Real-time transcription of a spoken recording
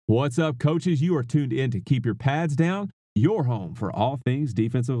What's up, coaches? You are tuned in to Keep Your Pads Down, your home for all things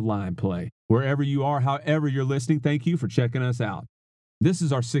defensive line play. Wherever you are, however you're listening, thank you for checking us out. This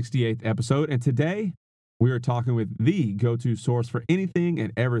is our 68th episode, and today we are talking with the go-to source for anything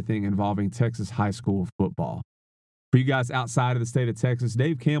and everything involving Texas high school football. For you guys outside of the state of Texas,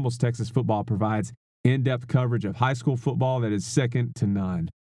 Dave Campbell's Texas Football provides in-depth coverage of high school football that is second to none.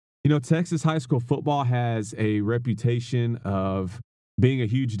 You know, Texas high school football has a reputation of being a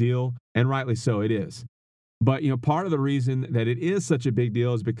huge deal, and rightly so, it is. But, part of the reason that it is such a big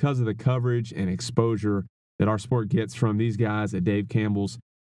deal is because of the coverage and exposure that our sport gets from these guys at Dave Campbell's.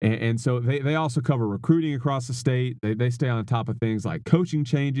 And so they also cover recruiting across the state. They stay on top of things like coaching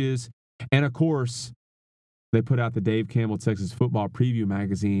changes. And, of course, they put out the Dave Campbell Texas Football Preview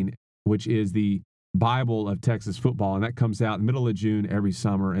magazine, which is the Bible of Texas football, and that comes out in the middle of June every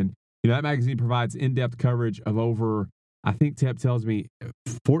summer. And, that magazine provides in-depth coverage of over, I think Tep tells me,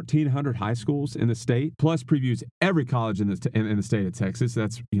 1,400 high schools in the state, plus previews every college in the state of Texas.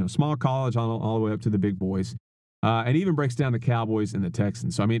 That's, small college all the way up to the big boys, and even breaks down the Cowboys and the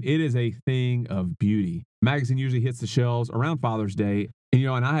Texans. So, it is a thing of beauty. The magazine usually hits the shelves around Father's Day, and,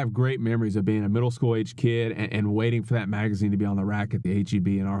 and I have great memories of being a middle school age kid and waiting for that magazine to be on the rack at the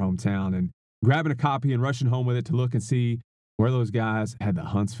H-E-B in our hometown and grabbing a copy and rushing home with it to look and see where those guys had the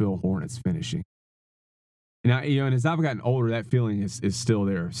Huntsville Hornets finishing. Now, and as I've gotten older, that feeling is still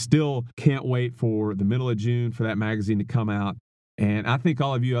there. Still can't wait for the middle of June for that magazine to come out. And I think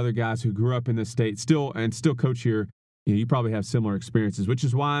all of you other guys who grew up in this state still coach here, you probably have similar experiences, which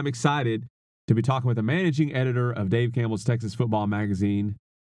is why I'm excited to be talking with the managing editor of Dave Campbell's Texas Football magazine,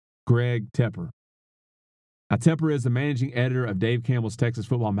 Greg Tepper. Now, Tepper is the managing editor of Dave Campbell's Texas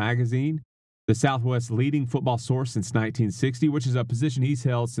Football magazine, the Southwest's leading football source since 1960, which is a position he's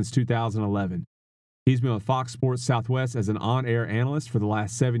held since 2011. He's been with Fox Sports Southwest as an on-air analyst for the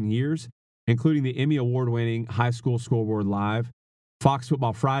last 7 years, including the Emmy Award-winning High School Scoreboard Live, Fox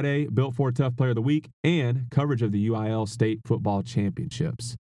Football Friday, Built for Tough Player of the Week, and coverage of the UIL State Football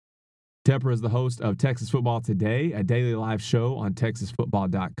Championships. Tepper is the host of Texas Football Today, a daily live show on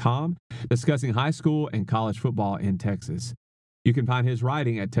TexasFootball.com, discussing high school and college football in Texas. You can find his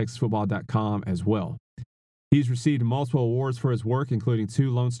writing at TexasFootball.com as well. He's received multiple awards for his work, including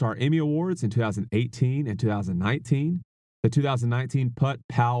 2 Lone Star Emmy Awards in 2018 and 2019, the 2019 Putt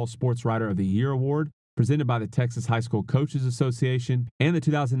Powell Sports Writer of the Year Award, presented by the Texas High School Coaches Association, and the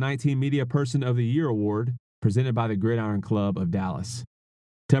 2019 Media Person of the Year Award, presented by the Gridiron Club of Dallas.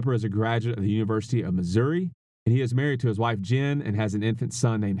 Tepper is a graduate of the University of Missouri, and he is married to his wife, Jen, and has an infant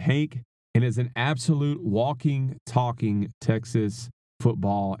son named Hank, and is an absolute walking, talking Texas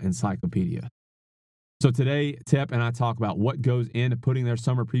football encyclopedia. So today, Tep and I talk about what goes into putting their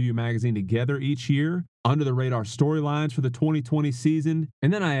summer preview magazine together each year, under the radar storylines for the 2020 season,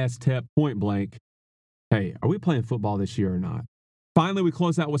 and then I asked Tep point blank, hey, are we playing football this year or not? Finally, we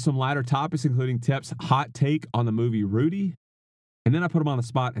close out with some lighter topics, including Tep's hot take on the movie Rudy, and then I put him on the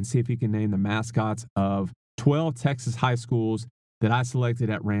spot and see if he can name the mascots of 12 Texas high schools that I selected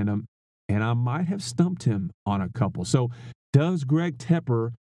at random, and I might have stumped him on a couple. So does Greg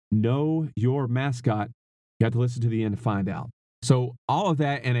Tepper know your mascot? You have to listen to the end to find out. So all of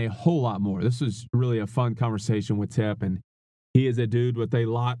that and a whole lot more. This was really a fun conversation with Tep, and he is a dude with a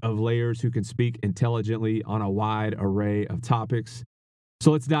lot of layers who can speak intelligently on a wide array of topics.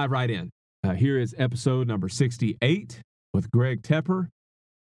 So let's dive right in. Here is episode number 68 with Greg Tepper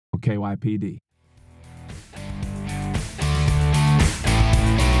on KYPD.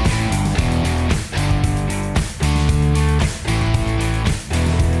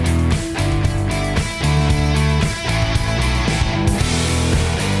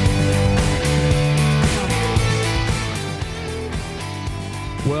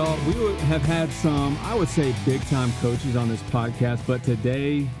 Well, we have had some, I would say, big-time coaches on this podcast, but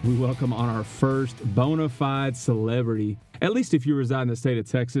today we welcome on our first bona fide celebrity, at least if you reside in the state of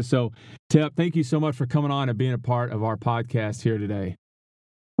Texas. So, Tep, thank you so much for coming on and being a part of our podcast here today.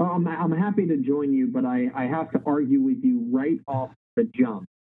 Well, I'm happy to join you, but I have to argue with you right off the jump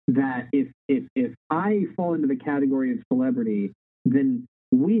that if I fall into the category of celebrity, then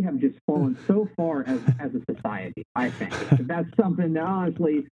we have just fallen so far as a society, I think. That's something that,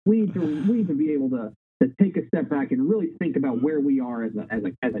 honestly, we need to be able to take a step back and really think about where we are as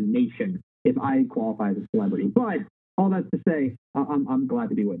a nation if I qualify as a celebrity. But all that to say, I'm glad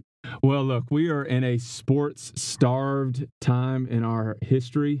to be with you. Well, look, we are in a sports-starved time in our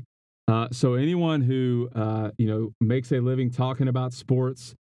history. So anyone who, makes a living talking about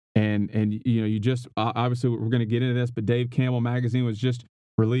sports and you just, obviously we're going to get into this, but Dave Campbell Magazine was just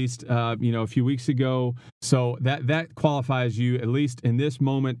released, a few weeks ago. So that qualifies you, at least in this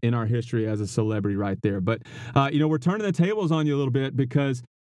moment in our history, as a celebrity right there. But, we're turning the tables on you a little bit because,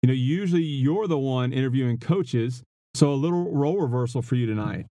 usually you're the one interviewing coaches. So a little role reversal for you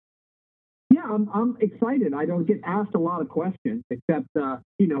tonight. Yeah, I'm excited. I don't get asked a lot of questions, except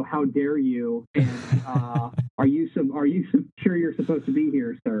how dare you? And are you sure you're supposed to be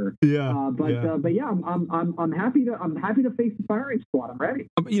here, sir? Yeah. But yeah, I'm happy to face the firing squad. I'm ready.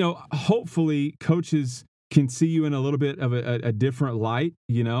 Hopefully, coaches can see you in a little bit of a different light,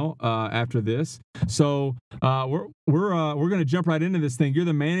 after this. So we're going to jump right into this thing. You're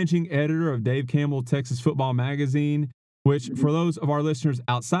the managing editor of Dave Campbell Texas Football Magazine, which for those of our listeners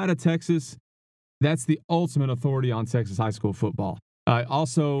outside of Texas, that's the ultimate authority on Texas high school football.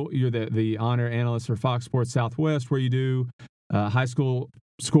 Also, you're the honor analyst for Fox Sports Southwest, where you do High School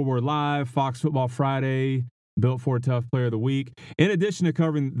Scoreboard Live, Fox Football Friday, Built for a Tough Player of the Week, in addition to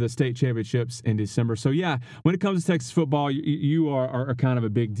covering the state championships in December. So, yeah, when it comes to Texas football, you are kind of a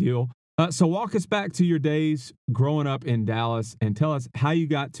big deal. So walk us back to your days growing up in Dallas and tell us how you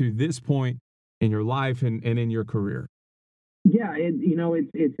got to this point in your life and in your career. Yeah,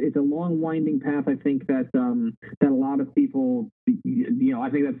 it's a long winding path. I think that a lot of people, I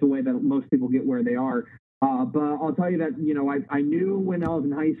think that's the way that most people get where they are. But I'll tell you that, I knew when I was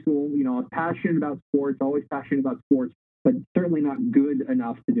in high school, I was passionate about sports, always passionate about sports, but certainly not good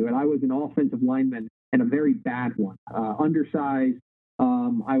enough to do it. I was an offensive lineman and a very bad one, undersized,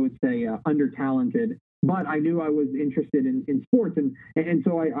 I would say under-talented. But I knew I was interested in sports, and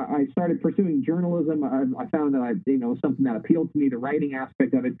so I started pursuing journalism. I found that something that appealed to me. The writing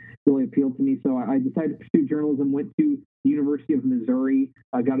aspect of it really appealed to me. So I decided to pursue journalism. Went to the University of Missouri.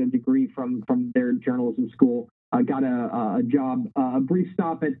 I got a degree from their journalism school. I got a job, a brief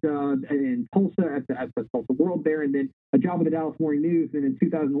stop in Tulsa at the Tulsa World there, and then a job with the Dallas Morning News. And in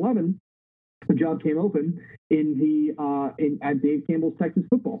 2011, a job came open at Dave Campbell's Texas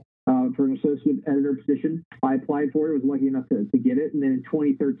Football. For an associate editor position. I applied for it, was lucky enough to get it. And then in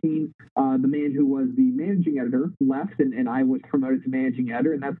 2013, the man who was the managing editor left, and I was promoted to managing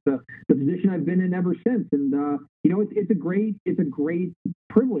editor, and that's the position I've been in ever since. And it's a great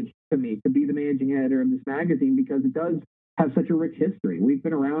privilege to me to be the managing editor of this magazine, because it does have such a rich history. We've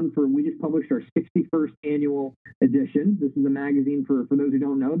been around we just published our 61st annual edition. This is a magazine, for those who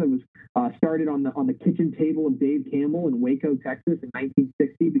don't know, that was started on the kitchen table of Dave Campbell in Waco, Texas in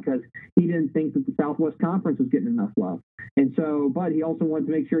 1960, because he didn't think that the Southwest Conference was getting enough love. And so, but he also wanted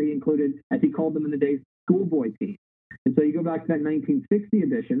to make sure he included, as he called them in the day, schoolboy teams. And so you go back to that 1960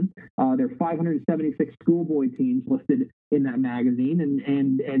 edition, there are 576 schoolboy teams listed in that magazine,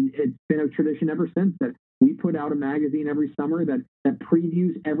 and it's been a tradition ever since that we put out a magazine every summer that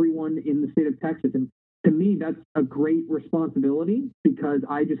previews everyone in the state of Texas. And to me, that's a great responsibility, because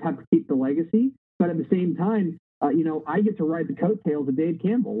I just have to keep the legacy. But at the same time, I get to ride the coattails of Dave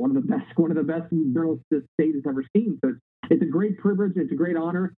Campbell, one of the best journalists this state has ever seen. So it's a great privilege, it's a great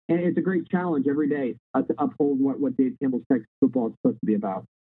honor, and it's a great challenge every day to uphold what Dave Campbell's Texas football is supposed to be about.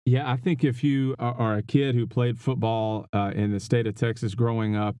 Yeah, I think if you are a kid who played football in the state of Texas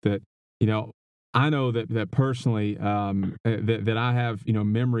growing up, that, I know that personally, that I have,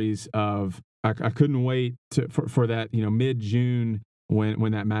 memories of. I couldn't wait for that, mid-June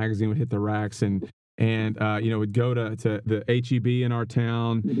when that magazine would hit the racks and would go to the HEB in our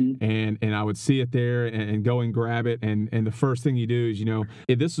town, mm-hmm. and I would see it there and go and grab it. And the first thing you do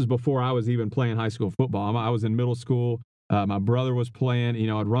is, this was before I was even playing high school football. I was in middle school. My brother was playing.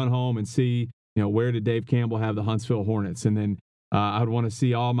 I'd run home and see, where did Dave Campbell have the Huntsville Hornets? And then I'd want to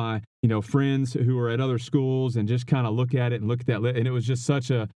see all my, friends who were at other schools and just kind of look at it and look at that. And it was just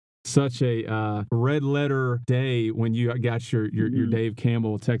such a red letter day when you got your Dave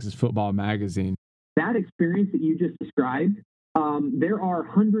Campbell Texas Football Magazine. That experience that you just described, there are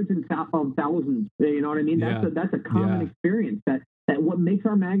hundreds of thousands. You know what I mean? That's a common experience. That what makes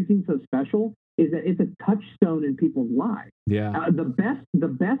our magazine so special is that it's a touchstone in people's lives. Yeah. The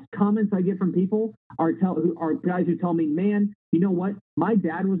best comments I get from people are guys who tell me, man, you know what? My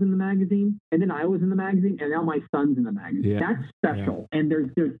dad was in the magazine, and then I was in the magazine, and now my son's in the magazine. Yeah. That's special. Yeah. And there's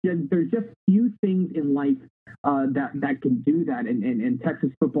just few things in life that can do that, and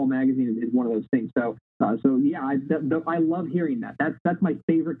Texas Football Magazine is one of those things. So yeah, I love hearing that. That's my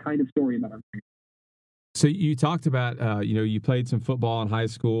favorite kind of story about our magazine. So you talked about, you played some football in high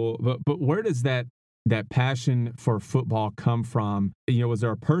school, but where does that passion for football come from? Was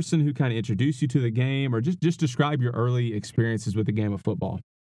there a person who kind of introduced you to the game, or just describe your early experiences with the game of football?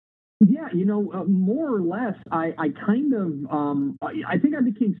 Yeah, more or less, I kind of, I think I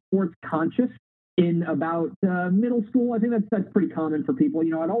became sports conscious in about middle school. I think that's pretty common for people.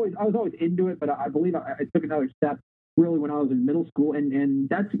 I was always into it, but I believe I took another step really when I was in middle school, and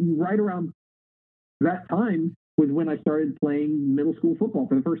that's right around that time was when I started playing middle school football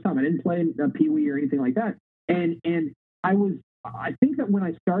for the first time. I didn't play in Pee Wee or anything like that, and I think that when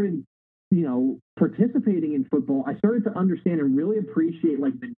I started, participating in football, I started to understand and really appreciate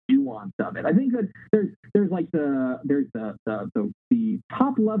like the nuance of it. I think that there's like the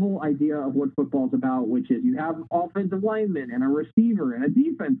top level idea of what football is about, which is you have offensive linemen and a receiver and a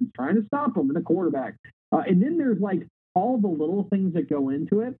defense that's trying to stop them and a quarterback. And then there's like all the little things that go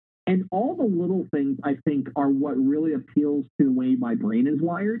into it. And all the little things, I think, are what really appeals to the way my brain is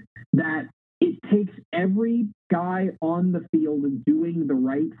wired, that it takes every guy on the field doing the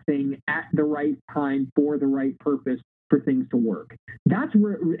right thing at the right time for the right purpose for things to work. That's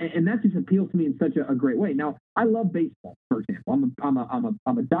where, and that just appeals to me in such a great way. Now, I love baseball, for example.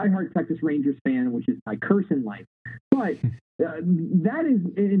 I'm a diehard Texas Rangers fan, which is my curse in life. But that is,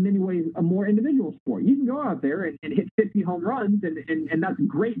 in many ways, a more individual sport. You can go out there and hit 50 home runs, and that's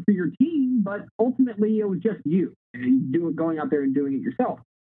great for your team, but ultimately it was just you. And you going out there and doing it yourself.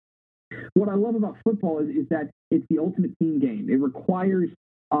 What I love about football is that it's the ultimate team game. It requires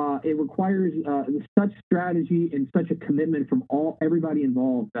such strategy and such a commitment from everybody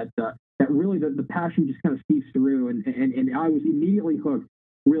involved that really the passion just kind of seeps through. And I was immediately hooked,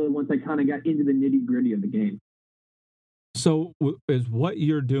 really, once I kind of got into the nitty gritty of the game. So is what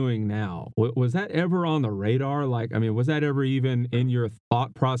you're doing now, was that ever on the radar? Like, I mean, was that ever even in your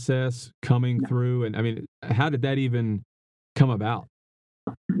thought process coming through? And I mean, how did that even come about?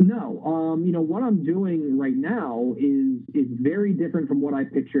 No, what I'm doing right now is very different from what I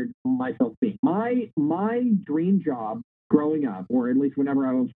pictured myself being. My dream job growing up, or at least whenever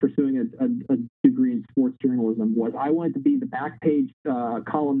I was pursuing a degree in sports journalism, was I wanted to be the back page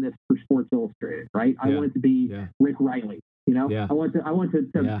columnist for Sports Illustrated, right? I wanted to be Rick Riley, I want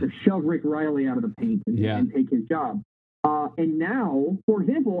to shove Rick Riley out of the paint and take his job. And now, for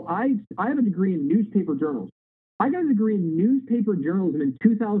example, I have a degree in newspaper journalism. I got a degree in newspaper journalism in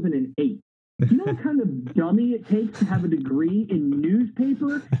 2008. You know what kind of dummy it takes to have a degree in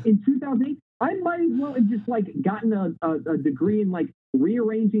newspaper in 2008? I might as well have just like gotten a degree in like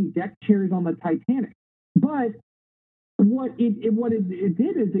rearranging deck chairs on the Titanic. But what it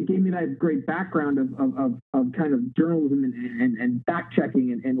did is it gave me that great background of kind of journalism and fact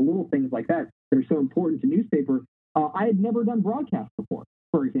checking and little things like that are so important to newspaper. I had never done broadcast before.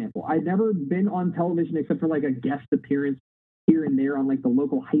 For example, I'd never been on television except for like a guest appearance here and there on like the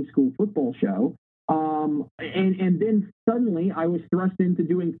local high school football show. And then suddenly I was thrust into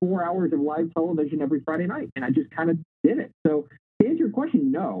doing 4 hours of live television every Friday night, and I just kind of did it. So to answer your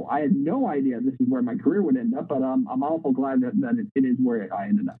question, no, I had no idea this is where my career would end up, but I'm awful glad that it is where I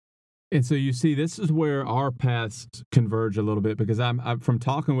ended up. And so you see, this is where our paths converge a little bit, because I'm from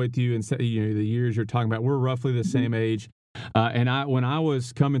talking with you and the years you're talking about, we're roughly the same age. And when I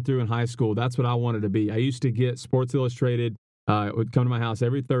was coming through in high school, that's what I wanted to be. I used to get Sports Illustrated. It would come to my house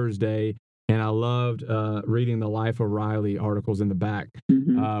every Thursday, and I loved reading the Life of Riley articles in the back,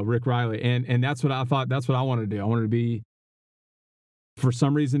 Rick Riley. And that's what I thought. That's what I wanted to do. I wanted to be, for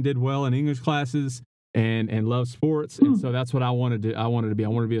some reason, did well in English classes and loved sports. And so that's what I wanted to be. I wanted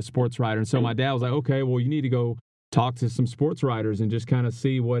to be a sports writer. And so my dad was like, okay, well, you need to go talk to some sports writers and just kind of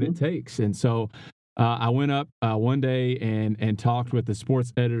see what it takes. And so I went up one day and talked with the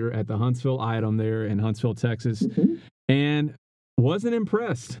sports editor at the Huntsville Item there in Huntsville, Texas, and wasn't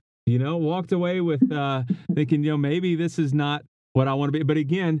impressed. Walked away with thinking, maybe this is not what I want to be. But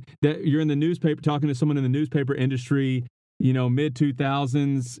again, that you're in the newspaper, talking to someone in the newspaper industry, mid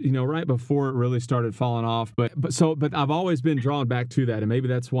 2000s, right before it really started falling off. But I've always been drawn back to that, and maybe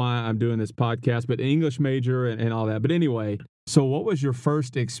that's why I'm doing this podcast. But English major and all that. But anyway. So what was your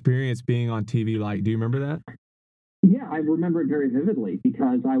first experience being on TV like? Do you remember that? Yeah, I remember it very vividly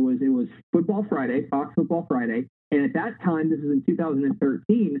because it was Football Friday, Fox Football Friday. And at that time, this is in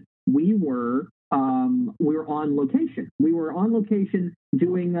 2013, we were on location. We were on location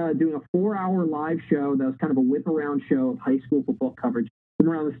doing a 4-hour live show that was kind of a whip around show of high school football coverage from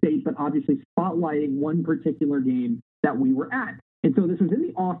around the state, but obviously spotlighting one particular game that we were at. And so this was in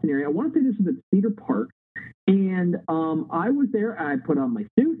the Austin area. I want to say this was at Cedar Park. And I was there. I put on my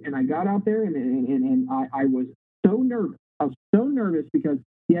suit and I got out there, and I was so nervous. I was so nervous because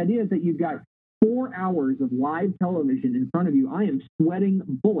the idea is that you've got 4 hours of live television in front of you. I am sweating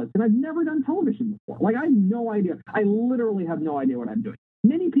bullets, and I've never done television before. Like, I have no idea. I literally have no idea what I'm doing.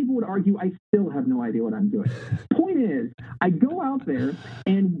 Many people would argue I still have no idea what I'm doing. Point is, I go out there,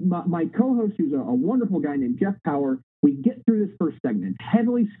 and my co-host, who's a wonderful guy named Jeff Power, we get through this first segment,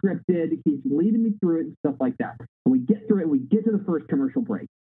 heavily scripted. He's leading me through it and stuff like that. And we get through it, and we get to the first commercial break.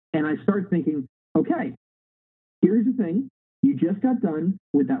 And I start thinking, okay, here's the thing. You just got done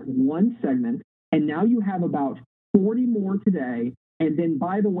with that one segment, and now you have about 40 more today. And then,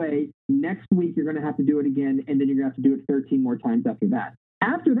 by the way, next week you're going to have to do it again, and then you're going to have to do it 13 more times after that.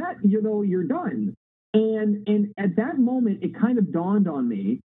 After that, you're done. And at that moment, it kind of dawned on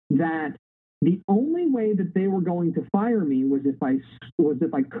me that the only way that they were going to fire me was if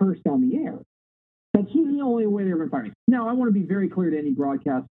I cursed on the air. That's the only way they were going to fire me. Now, I want to be very clear to any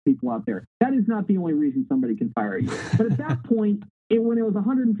broadcast people out there. That is not the only reason somebody can fire you. But at that point, when it was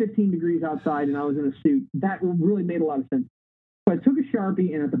 115 degrees outside and I was in a suit, that really made a lot of sense. So I took a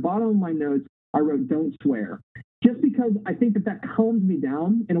Sharpie, and at the bottom of my notes, I wrote, "Don't swear." Just because I think that calms me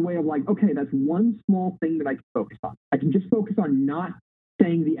down in a way of like, okay, that's one small thing that I can focus on. I can just focus on not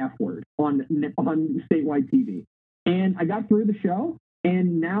saying the F word on statewide TV. And I got through the show,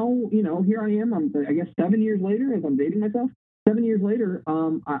 and now, here I am. I guess 7 years later, as I'm dating myself, 7 years later,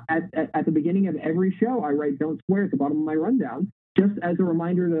 at the beginning of every show, I write "Don't swear" at the bottom of my rundown, just as a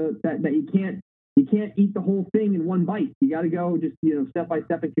reminder that you can't eat the whole thing in one bite. You got to go just, step by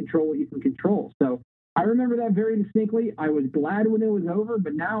step and control what you can control. So I remember that very distinctly. I was glad when it was over,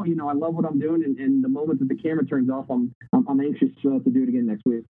 but now, I love what I'm doing. And the moment that the camera turns off, I'm anxious to do it again next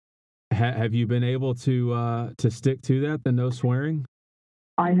week. Have you been able to stick to that, the no swearing?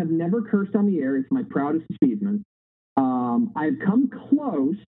 I have never cursed on the air. It's my proudest achievement. I've come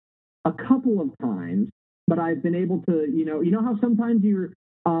close a couple of times, but I've been able to, you know how sometimes you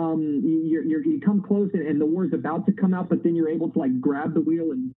come close and the word's about to come out, but then you're able to like grab the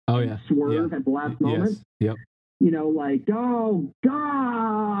wheel and swerve at the last moment. Yes. Yep. Like, oh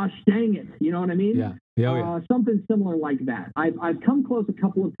gosh, dang it. You know what I mean? Yeah. Something similar like that. I've come close a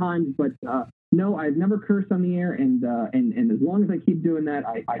couple of times, but no, I've never cursed on the air, and as long as I keep doing that,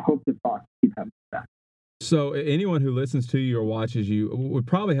 I hope that Fox keep having that. So anyone who listens to you or watches you would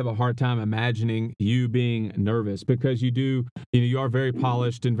probably have a hard time imagining you being nervous, because you are very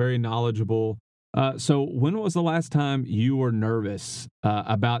polished and very knowledgeable. So when was the last time you were nervous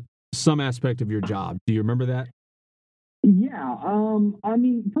about some aspect of your job? Do you remember that? Yeah. I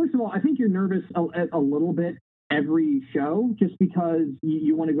mean, first of all, I think you're nervous a little bit every show, just because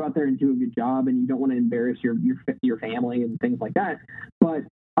you want to go out there and do a good job, and you don't want to embarrass your family and things like that. But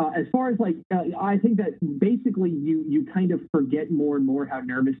as far as I think that basically you kind of forget more and more how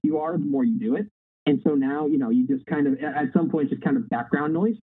nervous you are the more you do it. And so now, you just kind of, at some point, just kind of background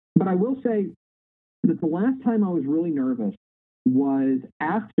noise. But I will say that the last time I was really nervous was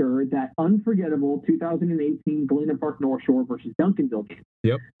after that unforgettable 2018 Galena Park North Shore versus Duncanville game.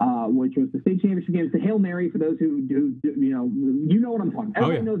 Yep. Which was the state championship game. It's the Hail Mary, for those who know what I'm talking about.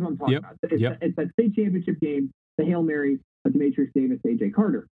 Everybody knows what I'm talking about. It's that state championship game, the Hail Mary of Demetrius Davis, AJ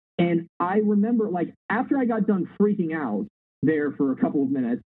Carter. And I remember, after I got done freaking out there for a couple of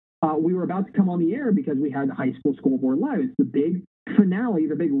minutes, we were about to come on the air because we had the High School Scoreboard Live. It's the big finale,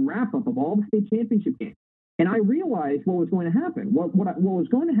 the big wrap-up of all the state championship games. And I realized what was going to happen. What was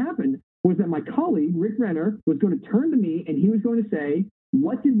going to happen was that my colleague, Rick Renner, was going to turn to me, and he was going to say,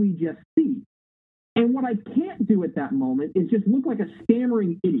 "What did we just see?" And what I can't do at that moment is just look like a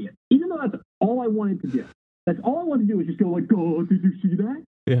stammering idiot, even though that's all I wanted to do. That's all I wanted to do was just go like, "Oh, did you see that?"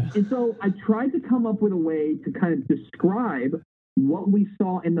 Yeah. And so I tried to come up with a way to kind of describe what we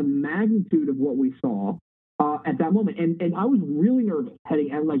saw and the magnitude of what we saw at that moment. And I was really nervous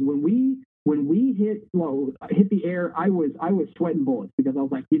heading out. When we hit the air, I was sweating bullets, because I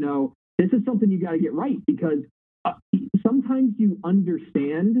was like, this is something you got to get right, because sometimes you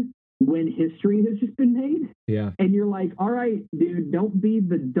understand when history has just been made. Yeah. And you're like, all right, dude, don't be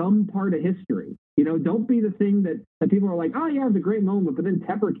the dumb part of history. Don't be the thing that people are like, oh yeah, it was a great moment, but then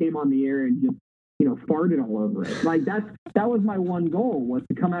Tepper came on the air and just, farted all over it. That was my one goal, was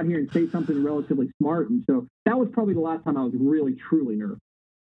to come out here and say something relatively smart. And so that was probably the last time I was really, truly nervous.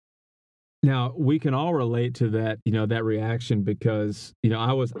 Now, we can all relate to that, that reaction, because,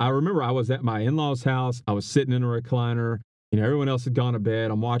 I remember I was at my in-laws' house. I was sitting in a recliner. Everyone else had gone to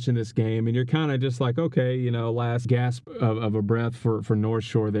bed. I'm watching this game, and you're kind of just like, okay, last gasp of a breath for North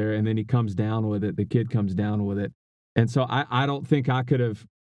Shore there. And then he comes down with it. The kid comes down with it. And so I don't think I could have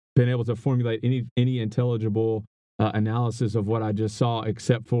been able to formulate any intelligible analysis of what I just saw,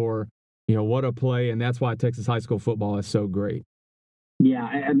 except for, what a play. And that's why Texas high school football is so great. Yeah,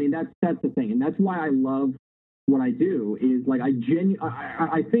 I mean, that's the thing. And that's why I love what I do, is I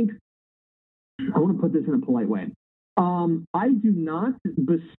think, I want to put this in a polite way. I do not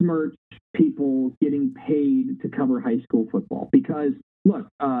besmirch people getting paid to cover high school football because, look,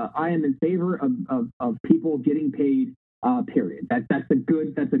 I am in favor of people getting paid. Period. That's a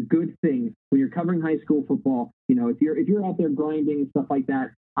good thing when you're covering high school football. You know, if you're out there grinding and stuff like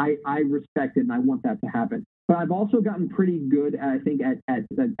that, I respect it and I want that to happen. But I've also gotten pretty good, I think, at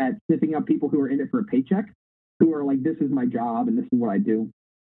sniffing out people who are in it for a paycheck, who are like, this is my job and this is what I do.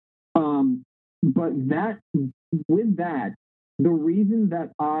 But with that, the reason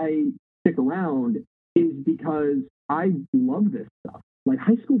that I stick around is because I love this stuff. Like,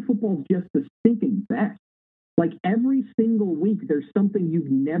 high school football is just the stinking best. Like, every single week, there's something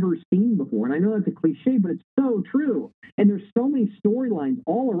you've never seen before. And I know that's a cliche, but it's so true. And there's so many storylines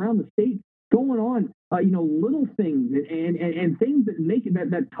all around the state going on, little things and things that make it,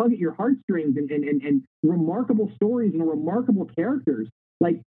 that tug at your heartstrings and remarkable stories and remarkable characters.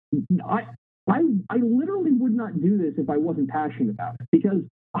 Like, I literally would not do this if I wasn't passionate about it, because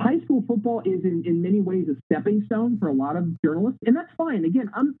high school football is in many ways a stepping stone for a lot of journalists. And that's fine. Again,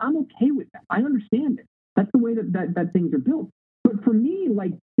 I'm okay with that. I understand it. That's the way that things are built. But for me,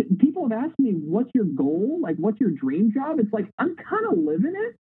 like, people have asked me, what's your goal? Like, what's your dream job? It's like, I'm kind of living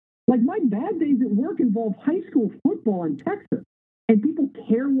it. Like, my bad days at work involve high school football in Texas, and people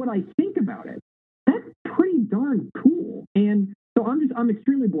care what I think about it. That's pretty darn cool. And so I'm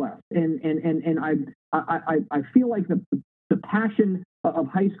extremely blessed. And I feel like the passion of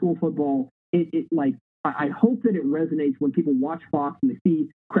high school football, I hope that it resonates when people watch Fox and they see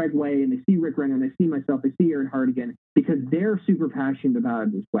Craig Way and they see Rick Renner and they see myself, they see Aaron Hardigan, because they're super passionate about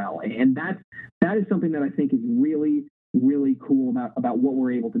it as well. And that is something that I think is really, really cool about what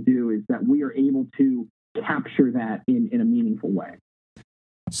we're able to do, is that we are able to capture that in a meaningful way.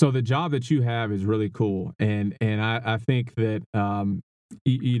 So the job that you have is really cool. And I think that,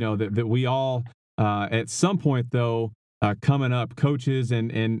 that we all, at some point though, coming up, coaches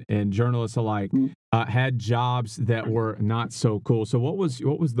and journalists alike had jobs that were not so cool. So what was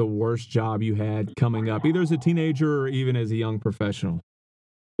the worst job you had coming up, either as a teenager or even as a young professional?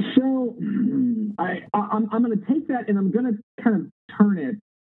 So I'm going to take that and I'm going to kind of turn it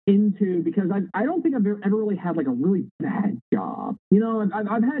into, because I don't think I've ever really had like a really bad job. You know,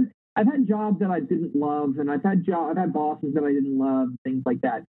 I've had jobs that I didn't love, and I've had bosses that I didn't love, things like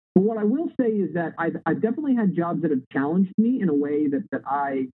that. But what I will say is that I've definitely had jobs that have challenged me in a way that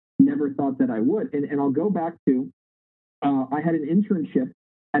I never thought that I would. And I'll go back to, I had an internship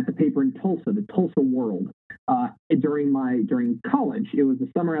at the paper in Tulsa, the Tulsa World, during college. It was the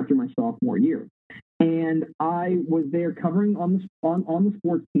summer after my sophomore year. And I was there covering on the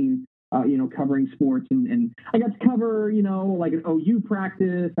sports team, covering sports. And I got to cover, like an OU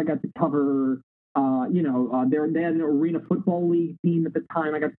practice. I got to cover they had an arena football league team at the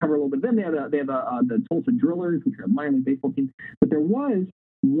time. I got to cover a little bit. Then they have the Tulsa Drillers, which are a minor league baseball team. But there was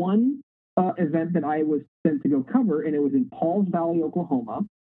one event that I was sent to go cover, and it was in Pauls Valley, Oklahoma,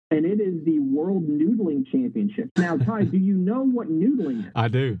 and it is the World Noodling Championship. Now, Ty, do you know what noodling is? I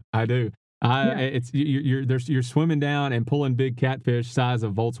do. It's you're swimming down and pulling big catfish size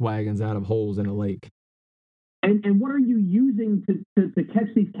of Volkswagens out of holes in a lake. And what are you using to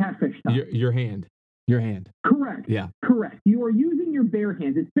catch these catfish? Your hand. Your hand. Correct. Yeah. Correct. You are using your bare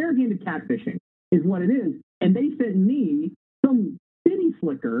hands. It's barehanded catfishing is what it is. And they sent me, some city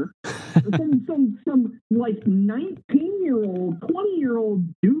slicker, some like 19-year-old, 20-year-old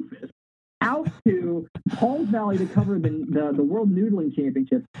doofus out to Pauls Valley to cover the World Noodling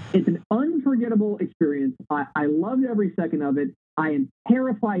Championship. It's an unforgettable experience. I loved every second of it. I am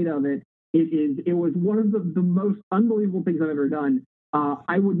terrified of it. It was one of the most unbelievable things I've ever done.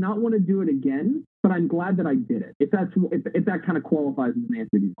 I would not want to do it again, but I'm glad that I did it. If that kind of qualifies as an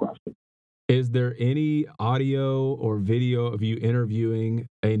answer to your question. Is there any audio or video of you interviewing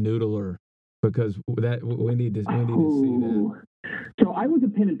a noodler? Because we need to see that. So I was a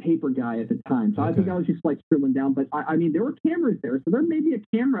pen and paper guy at the time, so okay. I think I was just like scribbling down. But I mean, there were cameras there, so there may be a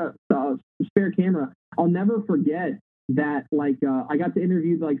camera, spare camera. I'll never forget that. Like, I got to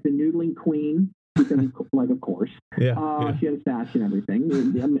interview like the noodling queen, because of course, yeah. She had a sash and everything,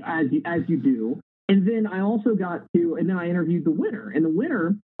 as you do. And then I also I interviewed the winner. And the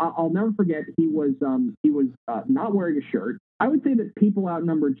winner, I'll never forget, he was not wearing a shirt. I would say that people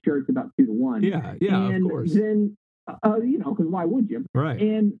outnumbered shirts about 2-1. Yeah, and of course. Then, because why would you?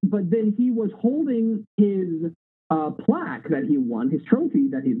 Right. But then he was holding his plaque that he won, his trophy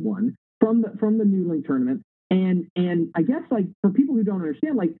that he'd won from the noodling tournament. And I guess, like, for people who don't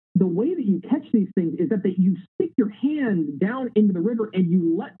understand, like, the way that you catch these things is that you stick your hand down into the river and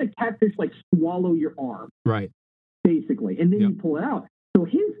you let the catfish like swallow your arm, right? Basically, and then you pull it out. So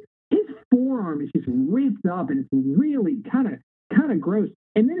his forearm is just ripped up, and it's really kind of gross.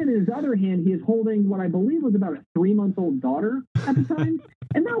 And then in his other hand, he is holding what I believe was about a 3-month-old daughter at the time,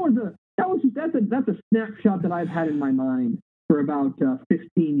 and that's a snapshot that I've had in my mind for about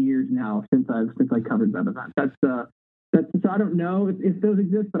 15 years now since I covered that event. That's so I don't know if those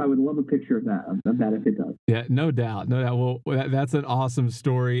exist, but I would love a picture of that if it does. Yeah, no doubt. Well, that's an awesome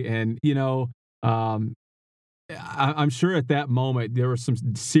story, and I'm sure at that moment there were some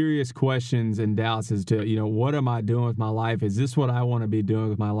serious questions and doubts as to, what am I doing with my life? Is this what I want to be doing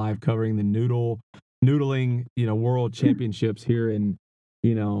with my life, covering the noodling, world championships here in,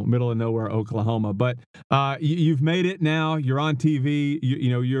 middle of nowhere, Oklahoma. But you've made it now. You're on TV.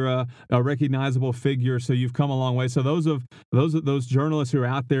 You're a recognizable figure. So you've come a long way. So those journalists who are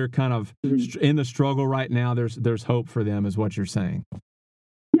out there kind of in the struggle right now, there's hope for them, is what you're saying.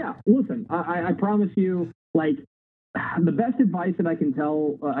 Yeah. Listen, I promise you, like, the best advice that I can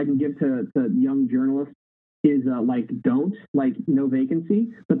give to young journalists is no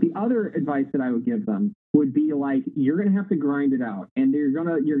vacancy. But the other advice that I would give them would be like, you're going to have to grind it out, and you're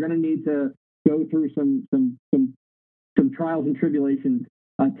gonna need to go through some trials and tribulations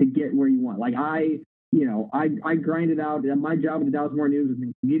to get where you want. Like I grinded out. My job at the Dallas Morning News was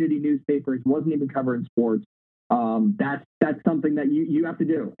in community newspapers, wasn't even covering sports. That's something that you have to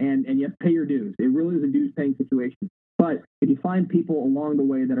do, and you have to pay your dues. It really is a dues paying situation. But if you find people along the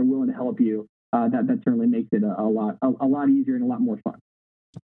way that are willing to help you, that certainly makes it a lot easier and a lot more fun.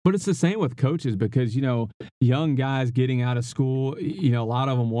 But it's the same with coaches, because, young guys getting out of school, a lot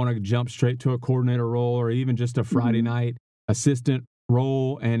of them want to jump straight to a coordinator role, or even just a Friday night assistant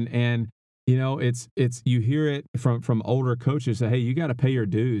role. And it's you hear it from older coaches say, hey, you got to pay your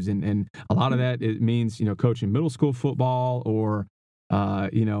dues. And a lot of that, it means, coaching middle school football, or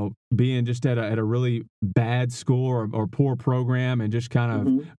being just at a really bad school or poor program, and just kind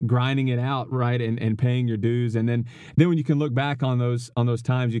of grinding it out, right, and paying your dues. And then when you can look back on those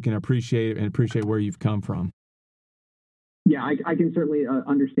times, you can appreciate where you've come from. Yeah, I can certainly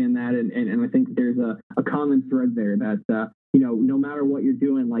understand that, and I think there's a common thread there that no matter what you're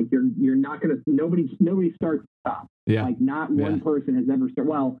doing, like you're not gonna nobody starts to stop. Yeah, like not one person has ever started.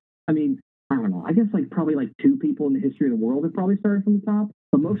 Well, I mean, I don't know. I guess probably 2 people in the history of the world have probably started from the top,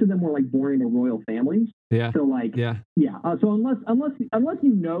 but most of them were born into royal families. Yeah. So so unless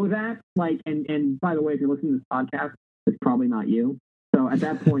you know that, and by the way, if you're listening to this podcast, it's probably not you. So at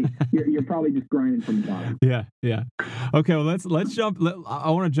that point, you're probably just grinding from the bottom. Yeah. Okay. Well, let's jump. I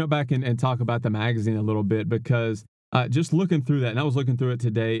want to jump back and talk about the magazine a little bit, because just looking through that, and I was looking through it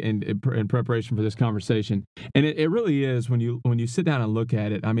today in preparation for this conversation, and it really is, when you sit down and look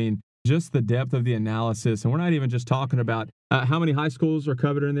at it, I mean, just the depth of the analysis. And we're not even just talking about how many high schools are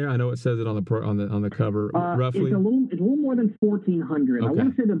covered in there. I know it says it on the cover, roughly. It's a little more than 1,400. Okay. I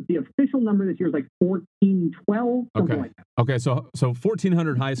want to say the official number this year is 1,412, something like that. Okay, so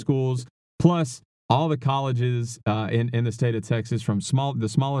 1,400 high schools, plus all the colleges in the state of Texas, from the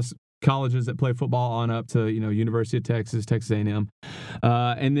smallest colleges that play football on up to University of Texas, Texas A&M,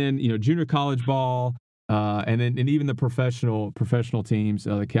 and then junior college ball. And even the professional teams,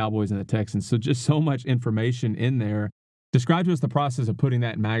 the Cowboys and the Texans. So just so much information in there. Describe to us the process of putting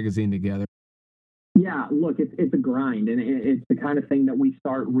that magazine together. Yeah, look, it's a grind, and it's the kind of thing that we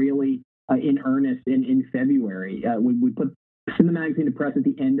start really in earnest in February. We send the magazine to press at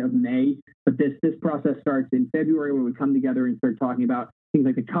the end of May, but this process starts in February, where we come together and start talking about things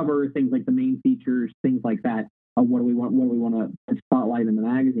like the cover, things like the main features, things like that. What do we want to spotlight in the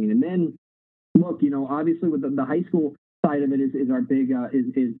magazine, and then. Look, obviously with the high school side of it is our big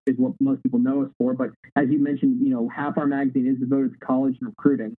is what most people know us for. But as you mentioned, half our magazine is devoted to college and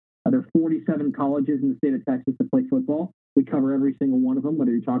recruiting. There are 47 colleges in the state of Texas that play football. We cover every single one of them,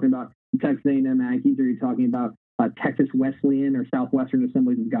 whether you're talking about Texas A&M Aggies, or you're talking about Texas Wesleyan or Southwestern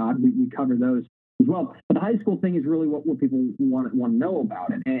Assemblies of God. We cover those as well. But the high school thing is really what people want to know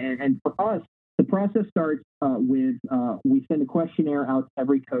about it. And for us, the process starts with we send a questionnaire out to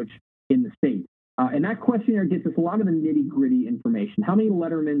every coach in the state. And that questionnaire gets us a lot of the nitty-gritty information. How many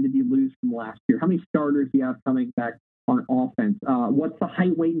lettermen did you lose from last year? How many starters do you have coming back on offense? What's the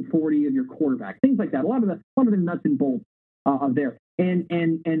height, weight, and 40 of your quarterback? Things like that. A lot of the nuts and bolts of there. And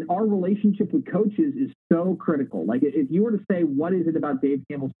our relationship with coaches is so critical. Like, if you were to say, what is it about Dave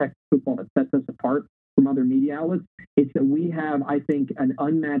Campbell's Texas football that sets us apart from other media outlets? It's that we have, I think, an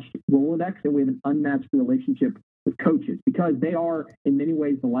unmatched Rolodex, and we have an unmatched relationship with coaches, because they are in many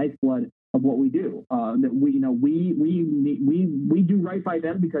ways the lifeblood of what we do. That we do right by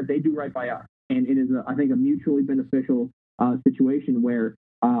them because they do right by us, and it is I think a mutually beneficial situation where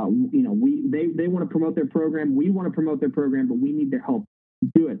they want to promote their program, we want to promote their program, but we need their help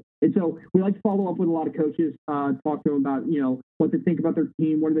do it. And so we like to follow up with a lot of coaches, talk to them about, what to think about their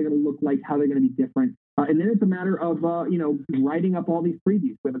team, what are they going to look like, how they're going to be different. And then it's a matter of, writing up all these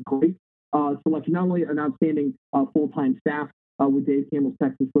previews. We have a great selection, not only an outstanding full-time staff with Dave Campbell's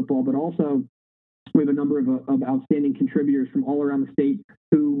Texas Football, but also we have a number of outstanding contributors from all around the state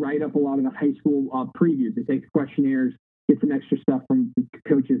who write up a lot of the high school previews. They take questionnaires, get some extra stuff from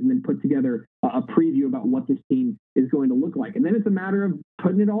coaches, and then put together a preview about what this team is going to look like. And then it's a matter of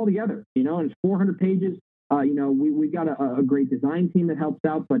putting it all together, and it's 400 pages. We've got a great design team that helps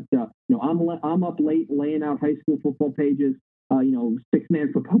out, but, I'm up late laying out high school football pages,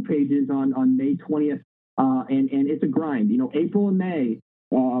 6-man football pages on May 20th. And it's a grind, April and May,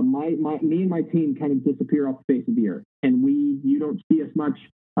 me and my team kind of disappear off the face of the earth, and you don't see us much.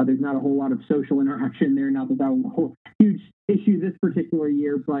 There's not a whole lot of social interaction there. Not that was a whole huge issue this particular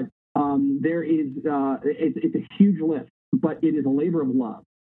year, but there is it's a huge lift, but it is a labor of love.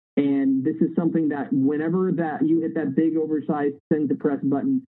 And this is something that whenever that you hit that big oversized send to press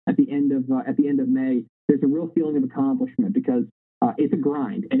button at the end of May, there's a real feeling of accomplishment because it's a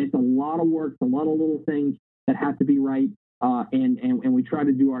grind and it's a lot of work, a lot of little things that have to be right. And we try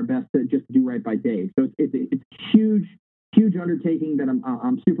to do our best to just do right by Dave. So it's a huge undertaking that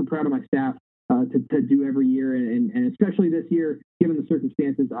I'm super proud of my staff to do every year, and especially this year, given the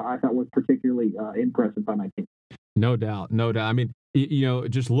circumstances, I thought was particularly impressive by my team. No doubt. I mean,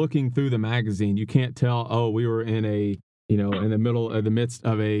 just looking through the magazine, you can't tell. We were in in the midst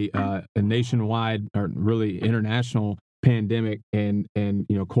of a nationwide or really international pandemic and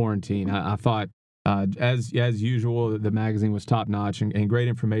quarantine. I thought. As usual, the magazine was top notch and great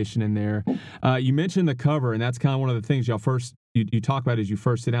information in there. You mentioned the cover, and that's kind of one of the things you talk about as you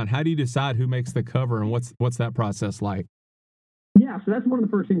first sit down. How do you decide who makes the cover, and what's that process like? Yeah, so that's one of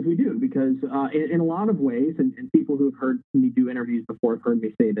the first things we do because in a lot of ways, and people who have heard me do interviews before have heard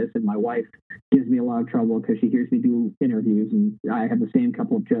me say this, and my wife gives me a lot of trouble because she hears me do interviews and I have the same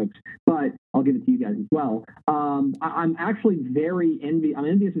couple of jokes, but I'll give it to you guys as well. I'm actually I'm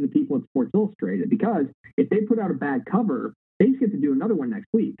envious of the people at Sports Illustrated because if they put out a bad cover, they just get to do another one next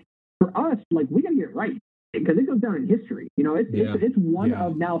week. For us, we got to get it right because it goes down in history. It's one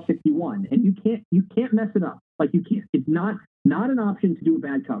of now 61, and you can't mess it up. You can't. It's not an option to do a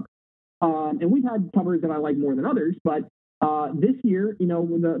bad cover. And we've had covers that I like more than others, but this year,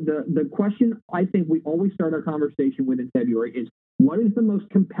 the question I think we always start our conversation with in February is what is the most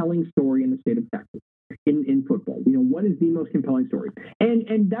compelling story in the state of Texas in football? What is the most compelling story?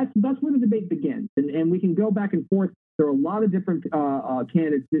 And that's where the debate begins. And we can go back and forth. There are a lot of different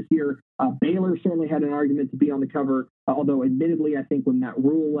candidates this year. Baylor certainly had an argument to be on the cover, although admittedly, I think when Matt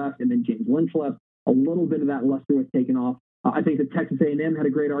Rule left and then James Lynch left, a little bit of that luster was taken off. I think that Texas A&M had a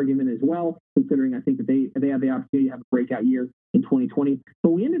great argument as well, considering I think that they had the opportunity to have a breakout year in 2020.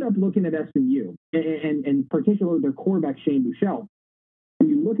 But we ended up looking at SMU, and in particular their quarterback, Shane Buechele. When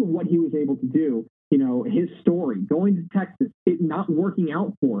you look at what he was able to do, his story, going to Texas, it not working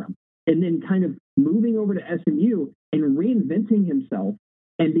out for him, and then kind of moving over to SMU and reinventing himself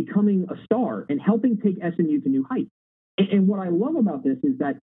and becoming a star and helping take SMU to new heights. And what I love about this is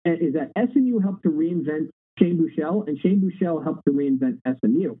that SMU helped to reinvent Shane Buechele, and Shane Buechele helped to reinvent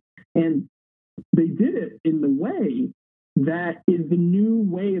SMU. And they did it in the way that is the new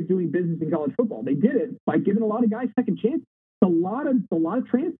way of doing business in college football. They did it by giving a lot of guys second chances. A lot of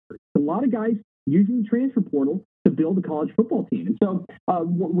transfers, a lot of guys using the transfer portal to build a college football team. And so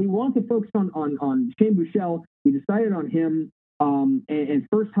we want to focus on Shane Buechele. We decided on him, and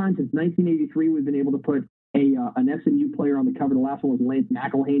first time since 1983 we've been able to put an SMU player on the cover. The last one was Lance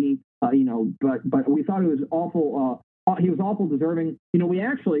McElhaney, but we thought it was awful. He was awful deserving. We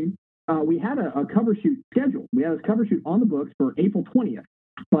actually we had a cover shoot scheduled. We had a cover shoot on the books for April 20th,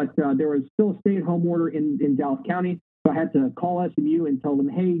 but there was still a stay-at-home order in Dallas County. So I had to call SMU and tell them,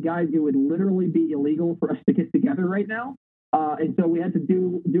 hey, guys, it would literally be illegal for us to get together right now. And so we had to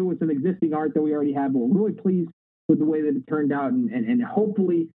do with some existing art that we already had, but we're really pleased with the way that it turned out. And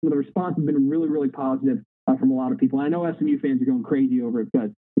hopefully the response has been really, really positive from a lot of people. And I know SMU fans are going crazy over it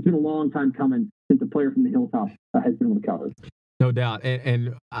because it's been a long time coming since a player from the Hilltop has been on the cover. No doubt.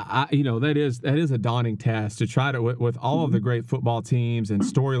 And I that is a daunting task to try to, with all of the great football teams and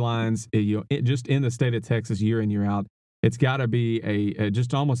storylines, just in the state of Texas year in, year out, it's got to be a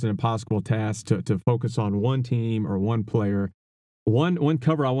just almost an impossible task to focus on one team or one player. One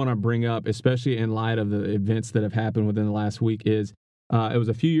cover I want to bring up, especially in light of the events that have happened within the last week, is it was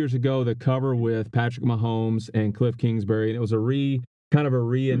a few years ago, the cover with Patrick Mahomes and Cliff Kingsbury, and it was kind of a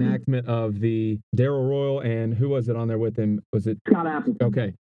reenactment of the Darrell Royal, and who was it on there with him? Was it Scott Appleton?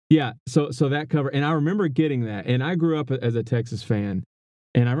 Okay. Yeah. So that cover, and I remember getting that, and I grew up as a Texas fan.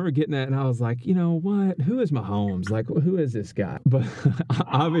 And I remember getting that, and I was like, you know what? Who is Mahomes? Like, who is this guy? But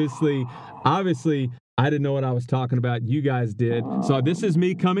obviously, I didn't know what I was talking about. You guys did. So this is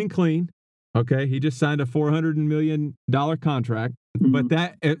me coming clean. Okay, he just signed a $400 million contract. Mm-hmm. But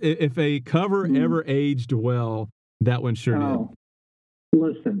that, if a cover ever aged well, that one sure did.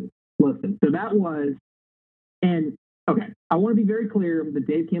 Listen. So that was, and okay, I want to be very clear that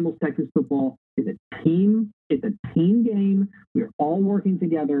Dave Campbell's Texas football is a team. It's a team game. We're all working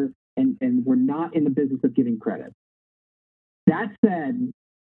together, and we're not in the business of giving credit. That said,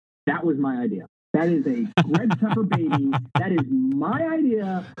 that was my idea. That is a Greg Pepper baby. That is my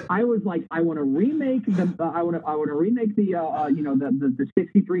idea. I was like, I want to remake the the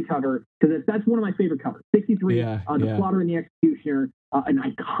 63 cover, because that's one of my favorite covers. 63, the Plotter and the Executioner, an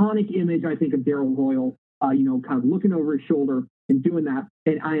iconic image, I think, of Darrell Royal, kind of looking over his shoulder and doing that.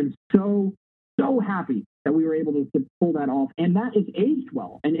 And I am so happy that we were able to pull that off, and that is aged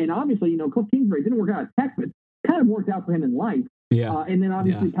well. And obviously, Cliff Kingsbury didn't work out at Tech, but kind of worked out for him in life. Yeah. And then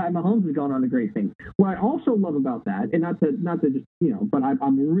obviously Pat Mahomes has gone on to great things. What I also love about that, and not to just but I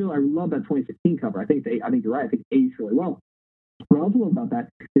love that 2016 cover. I think you're right. I think it aged really well. What I also love about that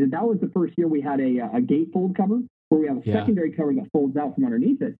is that was the first year we had a gatefold cover, where we have a secondary cover that folds out from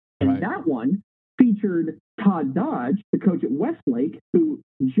underneath it, and that one featured Todd Dodge, the coach at Westlake, who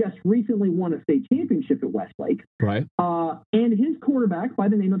just recently won a state championship at Westlake, right? And his quarterback by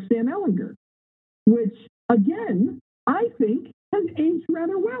the name of Sam Ellinger, which again I think has aged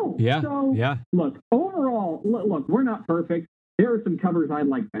rather well. Yeah. So, look, overall, we're not perfect. There are some covers I'd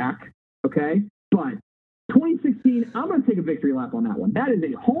like back, okay? But 2016, I'm going to take a victory lap on that one. That is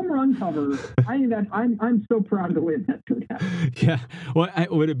a home run cover. I think that I'm so proud of the way that turned out. Yeah. Well,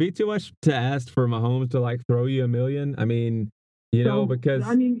 would it be too much to ask for Mahomes to throw you $1 million? I mean, because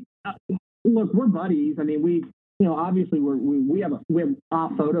look, we're buddies. I mean, we obviously we have a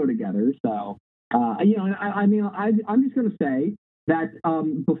photo together, so. I'm just going to say that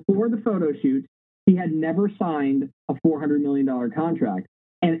before the photo shoot, he had never signed a $400 million contract.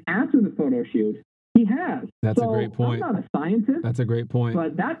 And after the photo shoot, he has. That's a great point. I'm not a scientist. That's a great point.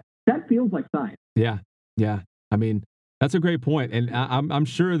 But that feels like science. Yeah. I mean, that's a great point. And I'm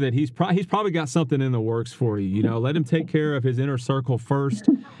sure that he's probably got something in the works for you. Let him take care of his inner circle first.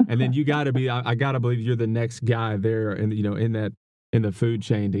 And then you got to be, I got to believe you're the next guy there and, in the food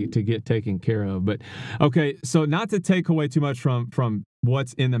chain to get taken care of. But okay, so not to take away too much from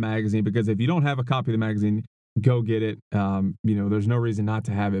what's in the magazine, because if you don't have a copy of the magazine, go get it. There's no reason not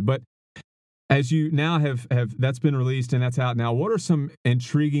to have it. But as you now have that's been released and that's out now, what are some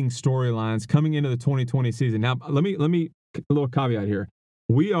intriguing storylines coming into the 2020 season? Now, let me a little caveat here.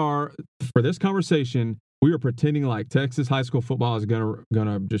 We are, for this conversation, we are pretending like Texas high school football is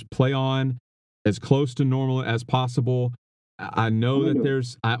gonna just play on as close to normal as possible. I know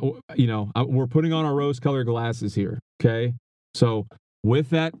that we're putting on our rose-colored glasses here. Okay, so with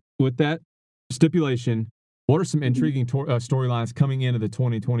that stipulation, what are some intriguing storylines coming into the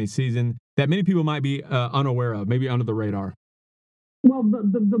 2020 season that many people might be unaware of, maybe under the radar? Well,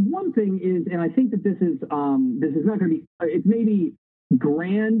 the one thing is, and I think that this is not going to be. It's maybe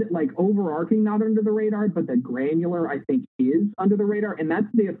grand, overarching, not under the radar, but the granular, I think, is under the radar, and that's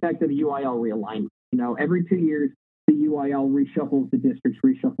the effect of the UIL realignment. Every 2 years, the UIL reshuffles the districts,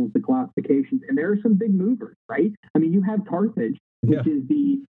 reshuffles the classifications, and there are some big movers, right? I mean, you have Carthage, which is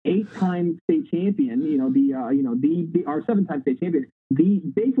the 8-time state champion, our 7-time state champion,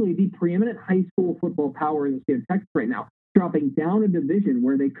 basically the preeminent high school football power in the state of Texas right now, dropping down a division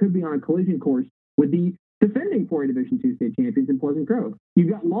where they could be on a collision course with the defending 4A Division II state champions in Pleasant Grove.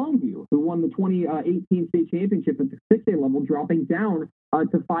 You've got Longview, who won the 2018 state championship at the 6A level, dropping down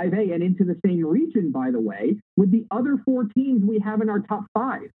to 5A and into the same region, by the way, with the other 4 teams we have in our top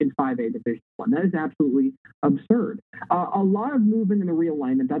 5 in 5A Division I. That is absolutely absurd. A lot of movement in the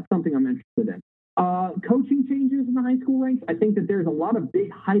realignment. That's something I'm interested in. Coaching changes in the high school ranks. I think that there's a lot of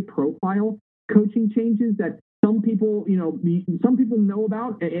big, high-profile coaching changes that some people know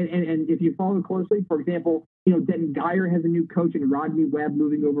about, and if you follow closely, for example, Denton Geyer has a new coach, and Rodney Webb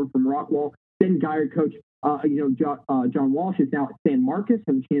moving over from Rockwall. Denton Geyer coach, John Walsh is now at San Marcos,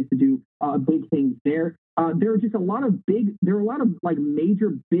 has a chance to do big things there. There are a lot of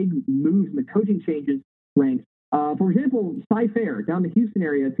major big moves in the coaching changes ranks. For example, Cy-Fair down the Houston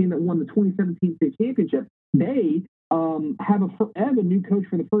area, a team that won the 2017 state championship, they have a new coach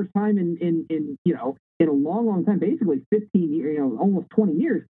for the first time in a long time, basically 15 years, almost 20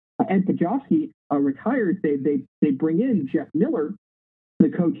 years. Ed Pajowski retires. They bring in Jeff Miller, the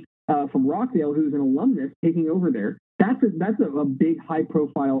coach from Rockdale, who's an alumnus, taking over there. That's a big, high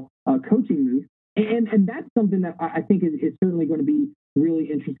profile coaching move, and that's something that I think is certainly going to be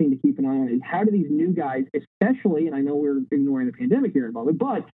really interesting to keep an eye on is how do these new guys, especially, and I know we're ignoring the pandemic here involved,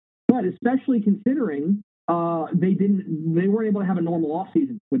 but especially considering they weren't able to have a normal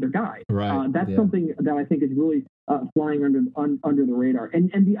offseason with their guys. Right. That's something that I think is really flying under the radar.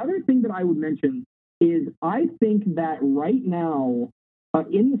 And the other thing that I would mention is I think that right now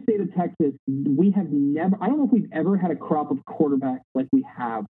in the state of Texas, we have never, I don't know if we've ever had a crop of quarterbacks like we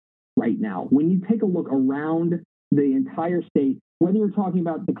have right now. When you take a look around the entire state, whether you're talking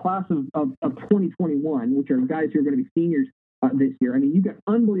about the class of 2021, which are guys who are going to be seniors this year. I mean, you've got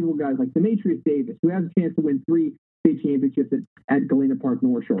unbelievable guys like Demetrius Davis, who has a chance to win 3 state championships at Galena Park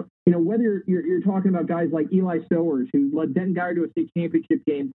North Shore. You know, whether you're talking about guys like Eli Sowers, who led Denton Guyer to a state championship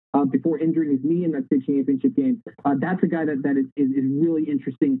game before injuring his knee in that state championship game. That's a guy that is really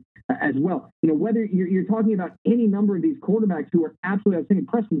interesting as well. You know, whether you're talking about any number of these quarterbacks who are absolutely outstanding.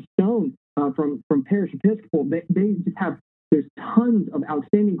 Preston Stone from Parish Episcopal, they just have, there's tons of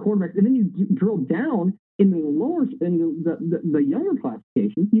outstanding quarterbacks. And then you drill down in the lower, in the younger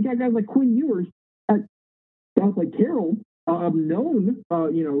classifications, you got guys like Quinn Ewers at South Lake Carroll, known,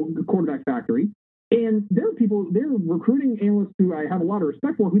 quarterback factory. And there are recruiting analysts who I have a lot of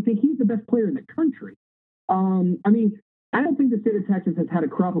respect for who think he's the best player in the country. I mean, I don't think the state of Texas has had a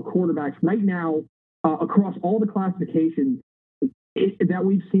crop of quarterbacks right now across all the classifications that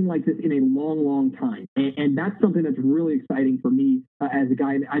we've seen like this in a long, long time. And that's something that's really exciting for me as a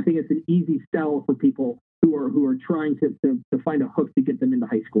guy. I think it's an easy sell for people who are trying to find a hook to get them into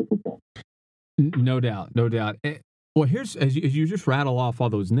high school football. No doubt. Well, here's, as you just rattle off all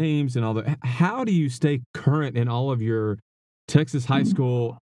those names and all that, how do you stay current in all of your Texas high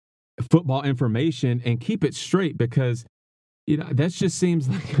school football information and keep it straight? Because, that just seems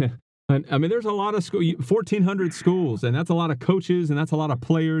like, I mean, there's a lot of 1,400 schools, and that's a lot of coaches, and that's a lot of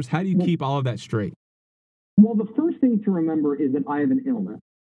players. How do you keep all of that straight? Well, the first thing to remember is that I have an illness,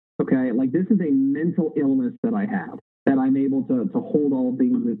 okay? Like, this is a mental illness that I have, that I'm able to hold all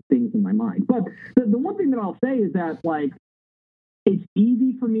things in my mind. But the one thing that I'll say is that, like, it's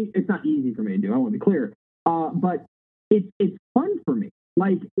easy for me. It's not easy for me to do. I want to be clear. But it's fun for me.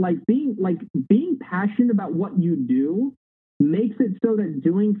 Like being passionate about what you do makes it so that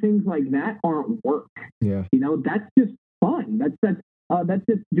doing things like that aren't work. Yeah. That's just fun. That's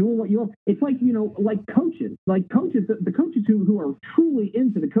just doing what you want. It's like, like coaches, the coaches who are truly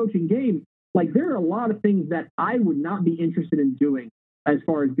into the coaching game. Like, there are a lot of things that I would not be interested in doing as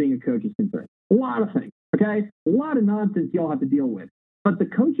far as being a coach is concerned. A lot of things, okay? A lot of nonsense y'all have to deal with. But the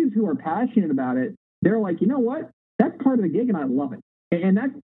coaches who are passionate about it, they're like, you know what? That's part of the gig, and I love it. And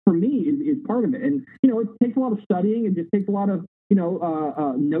that, for me, is part of it. And, it takes a lot of studying. It just takes a lot of,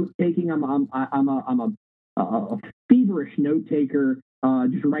 note-taking. I'm a feverish note-taker,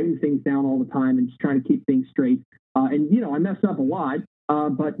 just writing things down all the time and just trying to keep things straight. And I mess up a lot.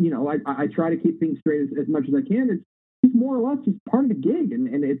 But I try to keep things straight as much as I can. It's just more or less just part of the gig.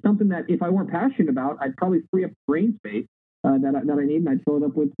 And it's something that if I weren't passionate about, I'd probably free up brain space that I need, and I'd fill it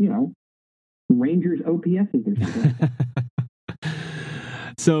up with, Rangers OPSs or something.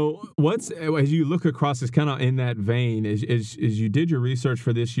 So as you look across, this kind of in that vein, as you did your research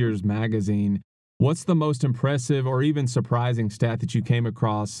for this year's magazine, what's the most impressive or even surprising stat that you came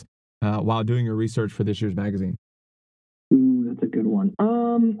across while doing your research for this year's magazine? Ooh, that's a good one.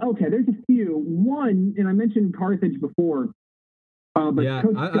 Okay, there's a few. One, and I mentioned Carthage before. But yeah,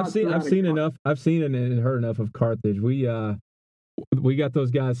 I've seen enough. I've seen and heard enough of Carthage. We got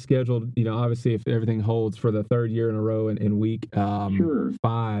those guys scheduled. Obviously, if everything holds, for the third year in a row in week 5.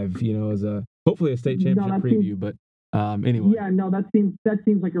 As hopefully a state championship preview. But anyway. Yeah, no, that seems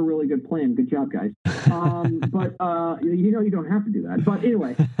like a really good plan. Good job, guys. But you don't have to do that. But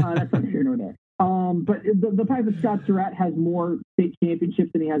anyway, that's not here nor there. But the fact that Scott Surratt has more state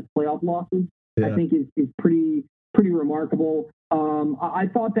championships than he has playoff losses, I think is pretty remarkable. I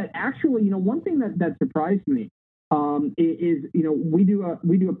thought that actually, one thing that surprised me is we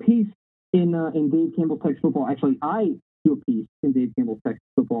do a piece in Dave Campbell's Texas Football. Actually, I do a piece in Dave Campbell's Texas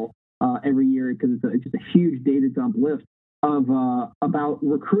Football every year because it's just a huge data dump list of about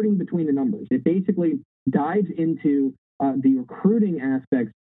recruiting between the numbers. It basically dives into the recruiting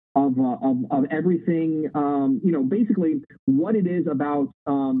aspects of everything, basically what it is about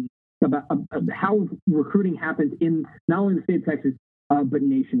how recruiting happens in not only the state of Texas, but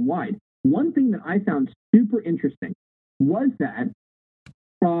nationwide. One thing that I found super interesting was that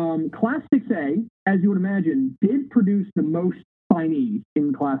Class 6A, as you would imagine, did produce the most signees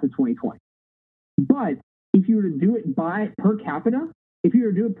in the class of 2020. But if you were to do it per capita,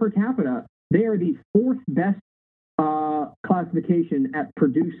 they are the 4th best classification at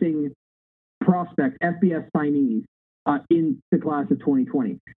producing prospect FBS signees in the class of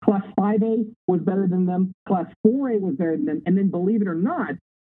 2020. Class 5A was better than them. Class 4A was better than them. And then, believe it or not,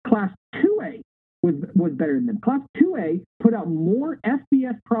 Class 2A was better than them. Class 2A put out more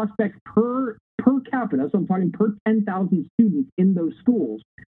FBS prospects per capita, so I'm talking per 10,000 students in those schools,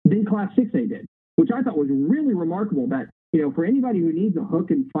 than Class 6A did, which I thought was really remarkable. That, for anybody who needs a hook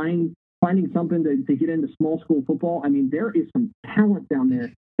and finding something to get into small school football, I mean, there is some talent down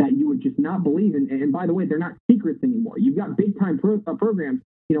there that you would just not believe. And by the way, they're not secrets anymore. You've got big time programs,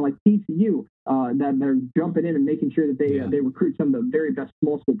 like TCU, that are jumping in and making sure that they recruit some of the very best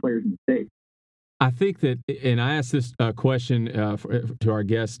small school players in the state. I think that, and I asked this question to our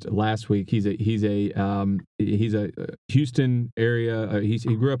guest last week. He's a Houston area.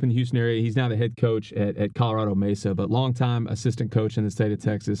 He grew up in the Houston area. He's now the head coach at Colorado Mesa, but longtime assistant coach in the state of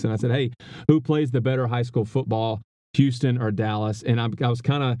Texas. And I said, hey, who plays the better high school football, Houston or Dallas? And I was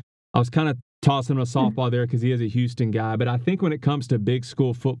kind of tossing him a softball there because he is a Houston guy. But I think when it comes to big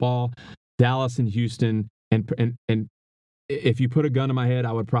school football, Dallas and Houston, and if you put a gun to my head,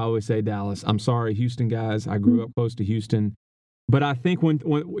 I would probably say Dallas. I'm sorry, Houston guys. I grew up close to Houston. But I think when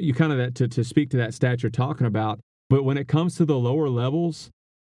you kind of to speak to that stat you're talking about, but when it comes to the lower levels,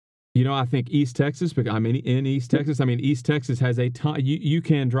 I think East Texas, East Texas has a ton. You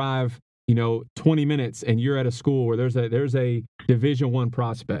can drive, 20 minutes and you're at a school where there's a Division I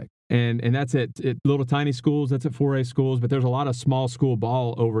prospect. And that's at little tiny schools, that's at 4A schools, but there's a lot of small school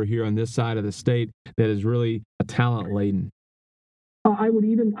ball over here on this side of the state that is really a talent laden. I would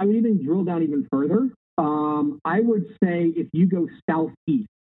even drill down even further. I would say if you go southeast,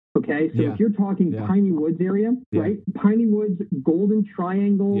 okay? So if you're talking Piney Woods area, right? Piney Woods, Golden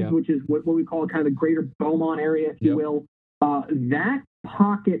Triangles, which is what we call kind of the greater Beaumont area, if you will. That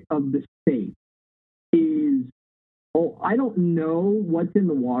pocket of the state is, I don't know what's in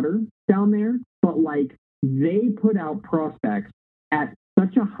the water down there, but they put out prospects at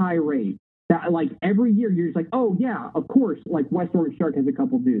such a high rate that every year you're just like, oh yeah, of course, West Orange Shark has a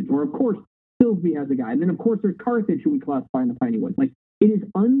couple dudes, or of course Silsbee has a guy, and then of course there's Carthage, who we classify in the Piney Woods. It is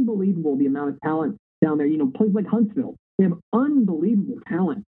unbelievable the amount of talent down there. Places like Huntsville, they have unbelievable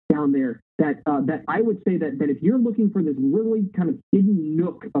talent down there. That I would say that if you're looking for this really kind of hidden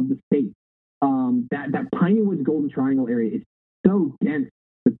nook of the state, that Piney Woods Golden Triangle area is so dense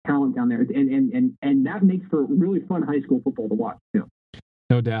with talent down there, and that makes for really fun high school football to watch too.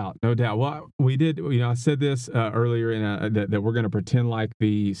 No doubt. Well, we did, I said this earlier that we're going to pretend like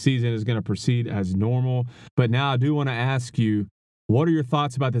the season is going to proceed as normal. But now I do want to ask you, what are your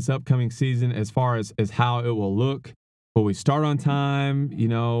thoughts about this upcoming season as far as how it will look? Will we start on time?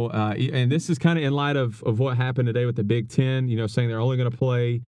 And this is kind of in light of what happened today with the Big Ten, saying they're only going to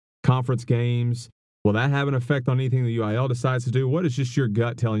play conference games. Will that have an effect on anything the UIL decides to do? What is just your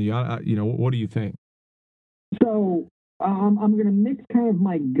gut telling you? What do you think? So I'm going to mix kind of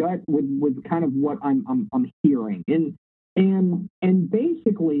my gut with kind of what I'm hearing, and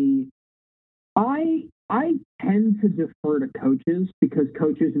basically, I tend to defer to coaches because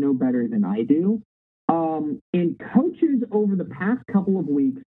coaches know better than I do, and coaches over the past couple of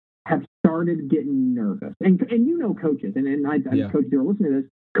weeks have started getting nervous, and coaches, and coaches who are listening to this,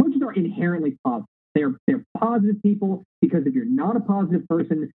 coaches are inherently positive. They're positive people because if you're not a positive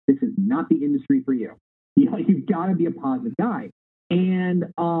person, this is not the industry for you. You've got to be a positive guy, and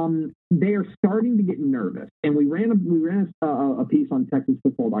they are starting to get nervous. And we ran a piece on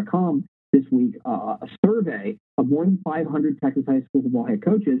TexasFootball.com this week, a survey of more than 500 Texas high school football head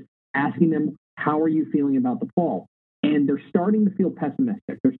coaches, asking them, "How are you feeling about the fall?" And they're starting to feel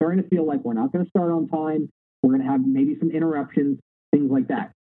pessimistic. They're starting to feel like we're not going to start on time. We're going to have maybe some interruptions, things like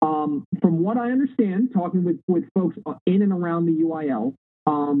that. From what I understand, talking with folks in and around the UIL,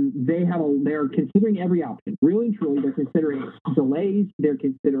 they're considering every option. Really and truly, they're considering delays. They're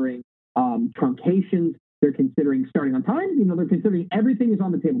considering truncations. They're considering starting on time. They're considering everything is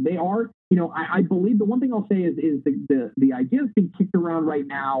on the table. They are. I believe the one thing I'll say is the idea that's being kicked around right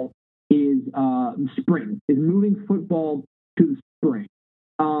now is spring, is moving football to the spring.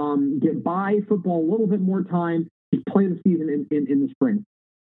 Buy football a little bit more time. Just play the season in the spring.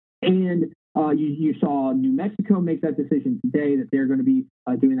 And you saw New Mexico make that decision today that they're going to be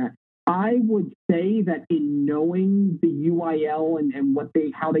doing that. I would say that in knowing the UIL and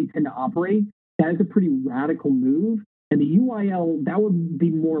how they tend to operate, that is a pretty radical move. And the UIL, that would be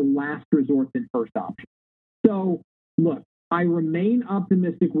more last resort than first option. So, look, I remain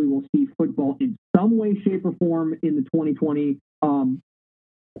optimistic we will see football in some way, shape, or form in the 2020.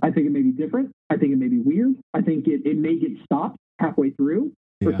 I think it may be different. I think it may be weird. I think it may get stopped halfway through.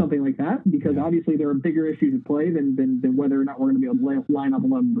 Or something like that, because obviously there are bigger issues at play than whether or not we're going to be able to line up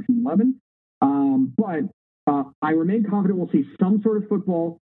 11 versus 11. But I remain confident we'll see some sort of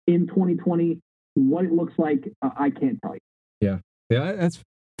football in 2020. What it looks like, I can't tell you. Yeah, that's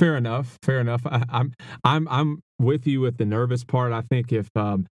fair enough. I'm with you with the nervous part. I think if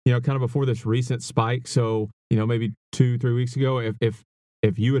kind of before this recent spike, so maybe 2-3 weeks ago, if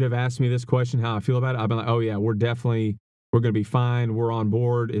you would have asked me this question, how I feel about it, I'd be like, oh yeah, we're going to be fine. We're on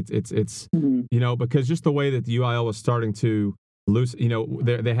board. It's because just the way that the UIL was starting to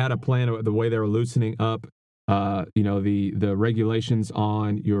they had a plan of the way they were loosening up, the regulations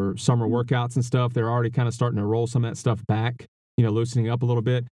on your summer workouts and stuff. They're already kind of starting to roll some of that stuff back, loosening up a little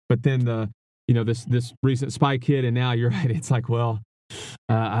bit. But then this recent spike hit, and now you're right. It's like, well,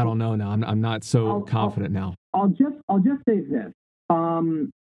 I don't know now. I'm not so confident now. I'll just say this.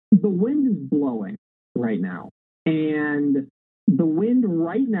 The wind is blowing right now, and the wind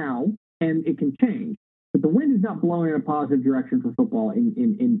right now, and it can change, but the wind is not blowing in a positive direction for football in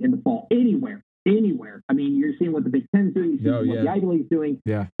the fall anywhere. I mean, you're seeing what the Big Ten is doing, what the Ivy League is doing.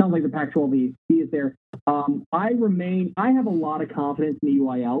 Yeah. Sounds like the Pac-12 is there. I have a lot of confidence in the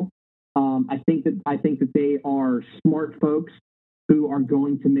UIL. I think that they are smart folks who are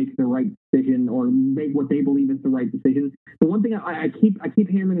going to make the right decision or make what they believe is the right decision. The one thing I keep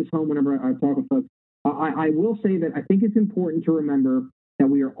hammering this home whenever I talk with folks, I will say that I think it's important to remember that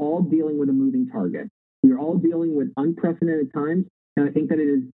we are all dealing with a moving target. We are all dealing with unprecedented times, and I think that it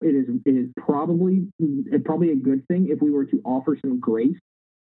is probably a good thing if we were to offer some grace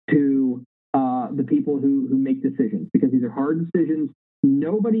to the people who make decisions, because these are hard decisions.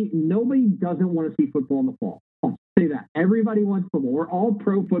 Nobody doesn't want to see football in the fall. I'll say that. Everybody wants football. We're all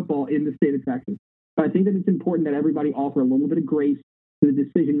pro football in the state of Texas. But I think that it's important that everybody offer a little bit of grace to the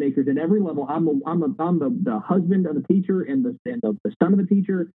decision makers at every level. I'm the husband of the teacher and the son of the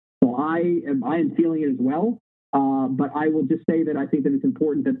teacher, so I am feeling it as well. But I will just say that I think that it's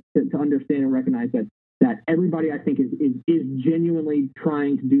important to understand and recognize that everybody, I think, is genuinely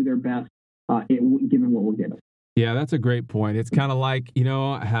trying to do their best given what we're given. Yeah, that's a great point. It's kind of like,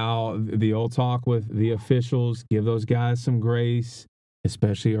 how the old talk with the officials, give those guys some grace,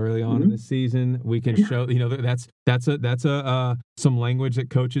 especially early on in the season. We can show, that's some language that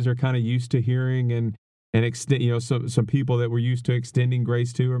coaches are kind of used to hearing and extend, some people that we're used to extending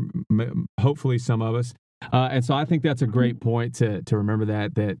grace to, or hopefully some of us. And so I think that's a great point to remember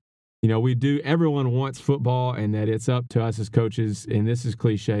that everyone wants football, and that it's up to us as coaches, and this is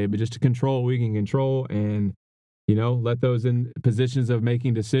cliche, but just to control what we can control, and let those in positions of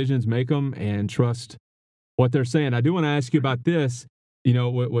making decisions make them, and trust what they're saying. I do want to ask you about this,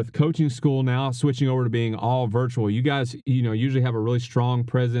 with coaching school now switching over to being all virtual. You guys, usually have a really strong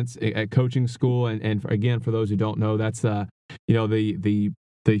presence at coaching school. And again, for those who don't know, that's the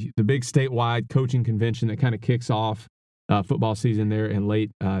big statewide coaching convention that kind of kicks off football season there in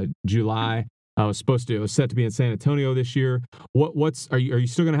late July. It was set to be in San Antonio this year. Are you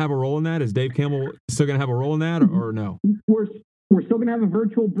still going to have a role in that? Is Dave Campbell still going to have a role in that, or no? We're still going to have a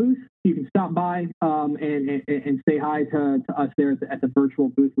virtual booth. You can stop by and say hi to us there at the virtual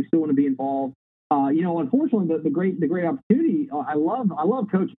booth. We still want to be involved. Unfortunately, the great opportunity. I love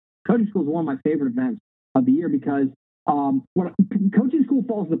coaching. Coaching school is one of my favorite events of the year, because coaching school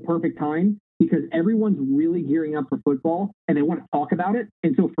falls at the perfect time, because everyone's really gearing up for football and they want to talk about it.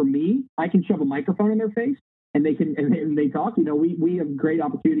 And so for me, I can shove a microphone in their face and they talk. We have a great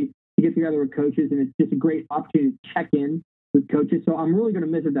opportunity to get together with coaches, and it's just a great opportunity to check in with coaches. So I'm really going to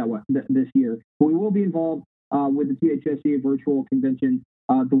miss it this year. But we will be involved with the THSCA virtual convention.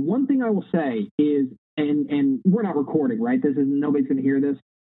 The one thing I will say is, and we're not recording, right? Nobody's going to hear this.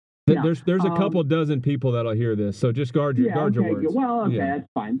 There's a couple dozen people that'll hear this, so just guard your words. Well, okay, that's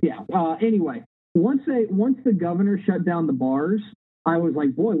fine. Yeah. Anyway, once the governor shut down the bars, I was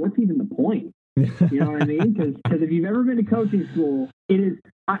like, boy, what's even the point? You know what I mean? Because if you've ever been to coaching school, it is.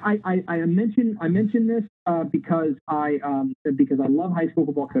 I mention this because I love high school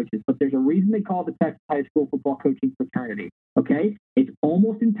football coaches, but there's a reason they call it the Texas High School Football Coaching Fraternity. Okay, it's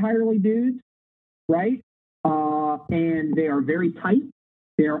almost entirely dudes, right? And they are very tight.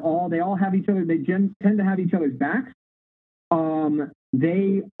 They all have each other. They tend to have each other's backs.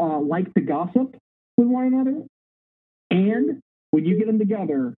 They like to gossip with one another, and when you get them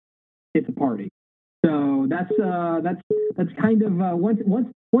together, it's a party. So that's kind of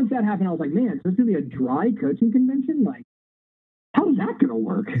once that happened, I was like, man, so this is gonna be a dry coaching convention. Like, how is that gonna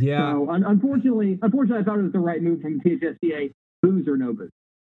work? Yeah. So unfortunately, I thought it was the right move from THSCA, booze or no booze.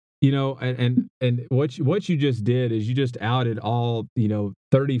 And what you just did is you just outed all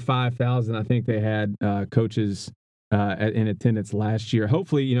 35,000. I think they had coaches in attendance last year.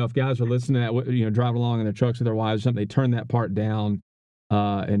 Hopefully, if guys are listening to that, driving along in their trucks with their wives or something, they turn that part down.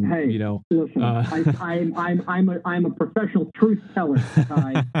 And hey, you know, listen, I'm a professional truth teller.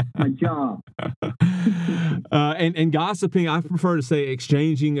 My job. And gossiping, I prefer to say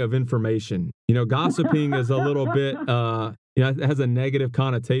exchanging of information. You know, gossiping is a little bit, it has a negative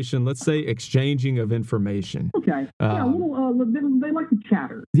connotation. Let's say exchanging of information. Okay. Yeah, a little. They like to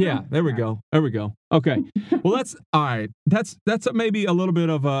chatter. Yeah, there we go. There we go. Okay. Well, that's all right. That's maybe a little bit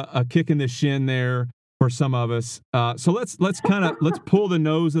of a kick in the shin there for some of us. So let's pull the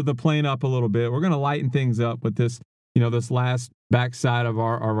nose of the plane up a little bit. We're going to lighten things up with this, this last backside of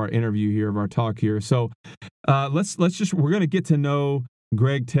our interview here, of our talk here. So we're going to get to know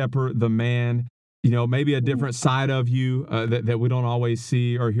Greg Tepper, the man, maybe a different side of you that we don't always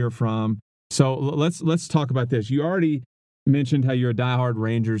see or hear from. So let's talk about this. You already mentioned how you're a diehard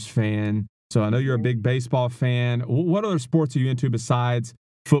Rangers fan. So I know you're a big baseball fan. What other sports are you into besides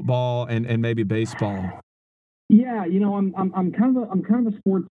football and maybe baseball? Yeah, I'm kind of a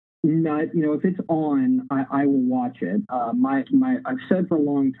sports nut. If it's on, I will watch it. I've said for a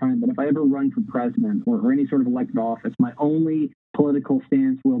long time that if I ever run for president or any sort of elected office, my only political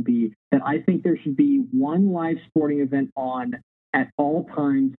stance will be that I think there should be one live sporting event on at all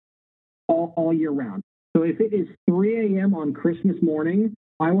times, all year round. So if it is 3 a.m. on Christmas morning,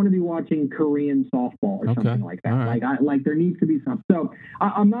 I want to be watching Korean softball or something like that. Right. Like there needs to be something. So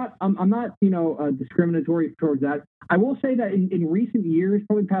I'm not discriminatory towards that. I will say that in recent years,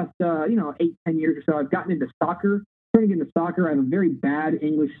 probably past 8-10 years or so, I've gotten into soccer. Trying to get into soccer. I have a very bad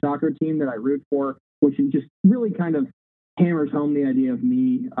English soccer team that I root for, which is just really kind of hammers home the idea of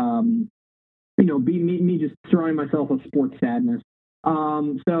me, me just surrounding myself with sports sadness.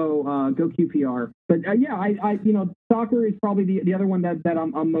 So go QPR. But I soccer is probably the other one that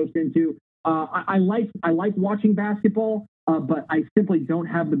I'm most into. I like watching basketball, but I simply don't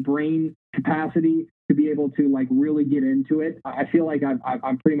have the brain capacity to be able to really get into it. I feel like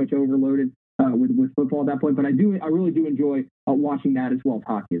I'm pretty much overloaded with football at that point. But I really do enjoy watching that as well as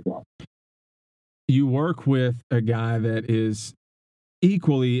hockey as well. You work with a guy that is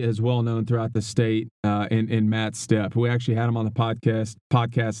equally as well known throughout the state in Matt Stepp. We actually had him on the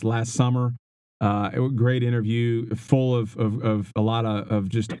podcast last summer. A great interview, full of a lot of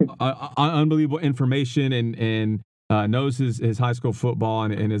just unbelievable information, and knows his high school football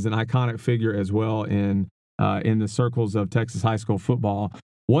and is an iconic figure as well in the circles of Texas high school football.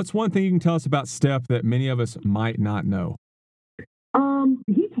 What's one thing you can tell us about Stepp that many of us might not know?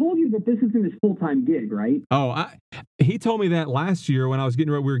 He told you that this isn't his full-time gig, right? Oh, he told me that last year when we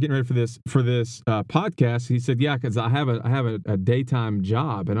were getting ready for this podcast. He said, "Yeah, because I have a daytime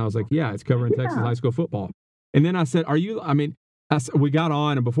job," and I was like, "Yeah, it's covering Texas high school football." And then I said, "Are you?" I mean, we got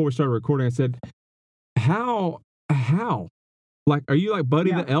on, and before we started recording, I said, "How? Like, are you like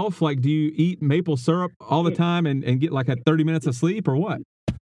Buddy the Elf? Like, do you eat maple syrup all the time and get like 30 minutes of sleep, or what?"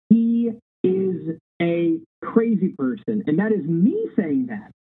 He is a crazy person, and that is me saying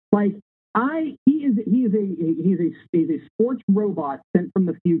that. Like, he is a sports robot sent from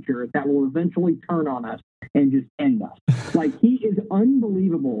the future that will eventually turn on us and just end us. Like, he is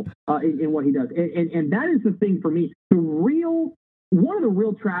unbelievable in what he does, and that is the thing for me. One of the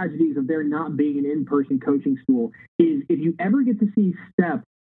real tragedies of there not being an in-person coaching school is if you ever get to see Stepp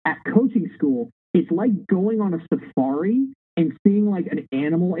at coaching school, it's like going on a safari and seeing like an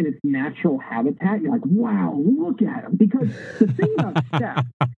animal in its natural habitat. You're like, wow, look at him. Because the thing about Stepp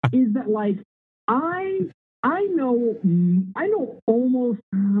is that, like, I know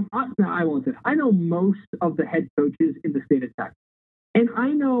most of the head coaches in the state of Texas, and I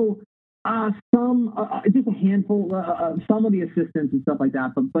know just a handful, some of the assistants and stuff like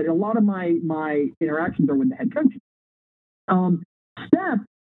that. But a lot of my interactions are with the head coaches. Stepp,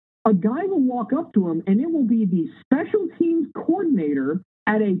 a guy will walk up to him, and it will be the special teams coordinator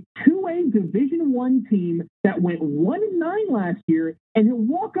at a 2A Division I team that went 1-9 last year, and he'll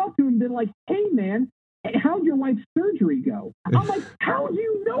walk up to him and be like, "Hey, man, how'd your wife's surgery go?" I'm like, how do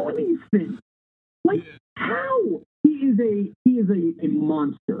you know these things? Like, how? He is a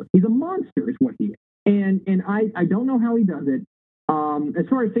monster. He's a monster, is what he is. And I don't know how he does it. As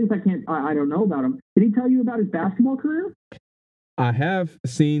far as things I don't know about him. Did he tell you about his basketball career? I have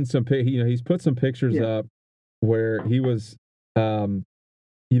seen some, he's put some pictures up where he was, a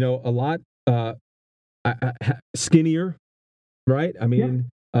lot skinnier, right? I mean,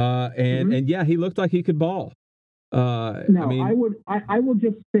 and he looked like he could ball. I will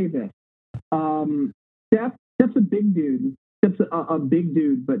just say this. Stepp's a big dude. Stepp's a big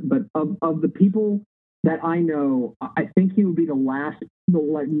dude, but of the people that I know, I think he would be the last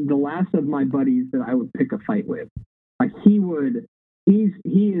of my buddies that I would pick a fight with. Like, he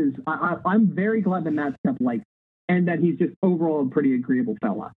is. I'm very glad that Matt Stepp likes and that he's just overall a pretty agreeable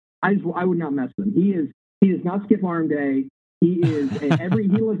fella. I would not mess with him. He does not skip arm day. He lives every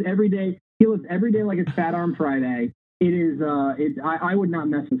day. He lives every day like it's Fat Arm Friday. It is. I would not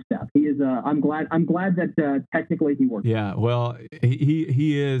mess with Steph. He is. I'm glad that technically he works. Yeah. Well,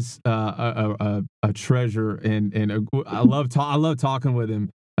 he is a treasure, and I love talking with him.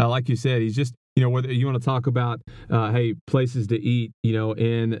 Like you said, he's just, whether you want to talk about hey, places to eat,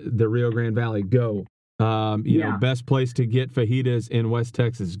 in the Rio Grande Valley, go. Best place to get fajitas in West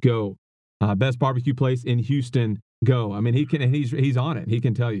Texas, go. Best barbecue place in Houston, go. I mean, he's on it. He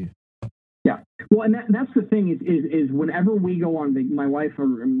can tell you. Yeah. Well, and that's the thing is whenever we go on my wife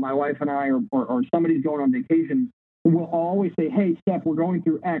and I or somebody's going on vacation, we'll always say, hey, Steph, we're going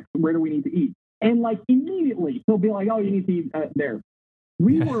through X. Where do we need to eat? And like immediately he'll be like, oh, you need to eat there.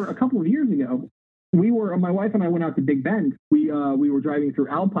 We were a couple of years ago. My wife and I went out to Big Bend. We were driving through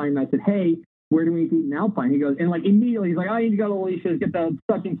Alpine, and I said, hey, where do we need to eat in Alpine? He goes, and like immediately he's like, oh, you need to go to Alicia's, get the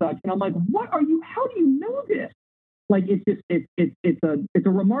such and such. And I'm like, how do you know this? Like, it's a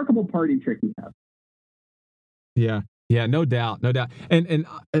remarkable party trick he has. Yeah, no doubt. And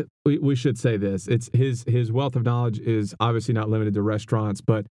we should say this: it's his wealth of knowledge is obviously not limited to restaurants,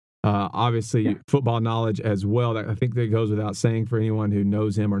 but obviously football knowledge as well. I think that goes without saying for anyone who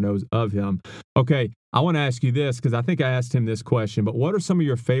knows him or knows of him. Okay, I want to ask you this because I think I asked him this question, but what are some of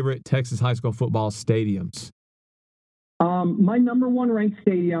your favorite Texas high school football stadiums? My number one ranked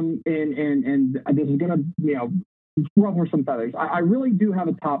stadium, and this is gonna ruffle some feathers. I really do have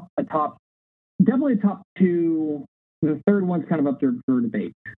definitely a top two. The third one's kind of up there for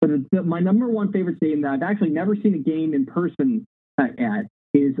debate. But my number one favorite stadium that I've actually never seen a game in person at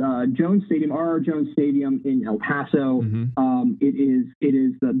is Jones Stadium, R.R. Jones Stadium in El Paso. Mm-hmm. It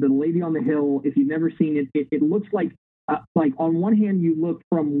is the Lady on the Hill. If you've never seen it, it looks like on one hand you look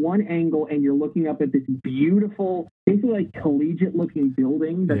from one angle and you're looking up at this beautiful, basically like collegiate looking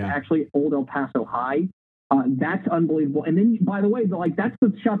building that's actually old El Paso High. That's unbelievable. And then, by the way, that's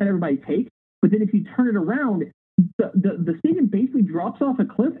the shot that everybody takes. But then if you turn it around, the stadium basically drops off a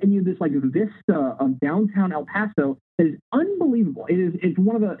cliff, and you have this like vista of downtown El Paso that is unbelievable. It's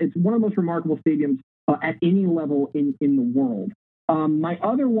one of the most remarkable stadiums at any level in the world. My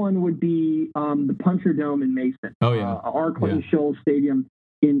other one would be the Puncher Dome in Mason. Oh yeah, our Clinton Scholl Stadium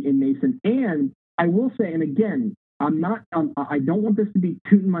in Mason. And I will say, and again, I don't want this to be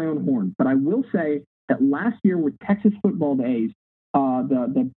tooting my own horn, but I will say that last year with Texas Football Days,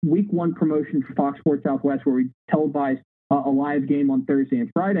 the week one promotion for Fox Sports Southwest, where we televised a live game on Thursday and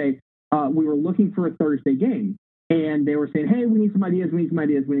Friday, we were looking for a Thursday game. And they were saying, hey, we need some ideas.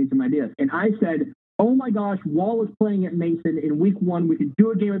 And I said, oh my gosh, Wall is playing at Mason in week one. We could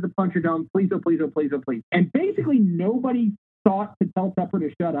do a game at the Puncher Dome. Please, oh, please, oh, please, oh, please. And basically nobody thought to tell Tepper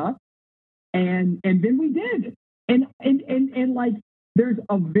to shut up. And then we did. And like, there's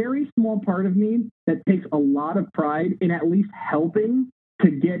a very small part of me that takes a lot of pride in at least helping to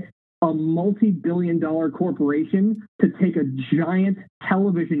get a multi-billion-dollar corporation to take a giant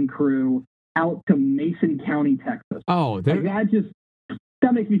television crew out to Mason County, Texas. Oh, that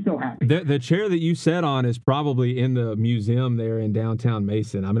makes me so happy. The chair that you sat on is probably in the museum there in downtown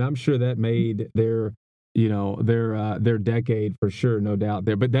Mason. I mean, I'm sure that made their decade for sure, no doubt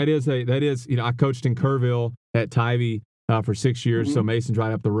there. But that is I coached in Kerrville at Tybee for 6 years, mm-hmm. So Mason's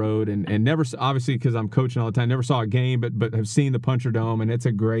right up the road, and never, obviously because I'm coaching all the time, never saw a game, but have seen the Puncher Dome, and it's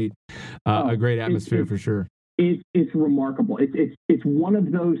a great atmosphere for sure. It's remarkable. It's one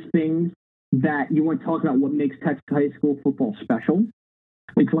of those things that you want to talk about what makes Texas high school football special.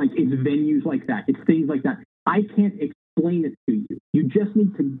 It's venues like that. It's things like that. I can't explain it to you. You just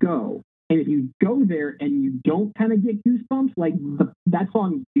need to go. And if you go there and you don't kind of get goosebumps, that's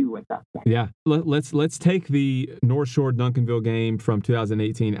on you at that point. Yeah. Let's take the North Shore Duncanville game from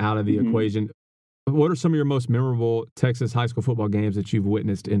 2018 out of the mm-hmm. equation. What are some of your most memorable Texas high school football games that you've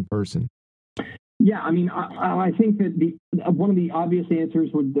witnessed in person? Yeah, I mean, I think that one of the obvious answers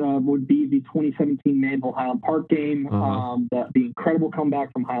would be the 2017 Manville Highland Park game. The incredible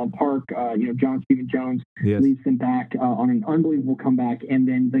comeback from Highland Park. John Stephen Jones leads them back on an unbelievable comeback, and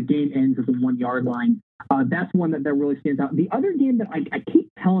then the game ends at the 1 yard line. That's one that really stands out. The other game that I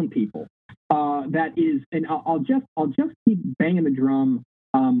keep telling people that is, and I'll just keep banging the drum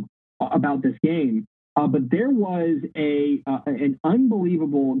about this game. But there was an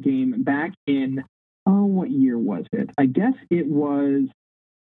unbelievable game back in, what year was it? I guess it was,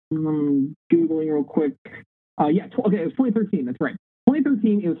 Googling real quick. It was 2013. That's right.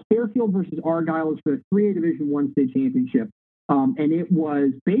 2013, it was Fairfield versus Argyle. It was for the 3A Division I state championship. And it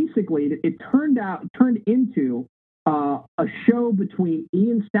was basically, it turned into a show between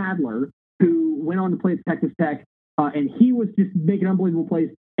Ian Stadler, who went on to play at Texas Tech, and he was just making unbelievable plays.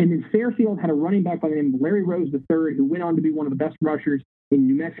 And then Fairfield had a running back by the name of Larry Rose III, who went on to be one of the best rushers in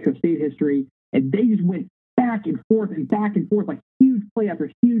New Mexico State history. And they just went back and forth, like huge play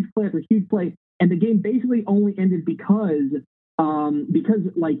after huge play after huge play. And the game basically only ended because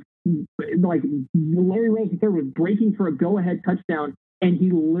like Larry Rose III was breaking for a go-ahead touchdown, and he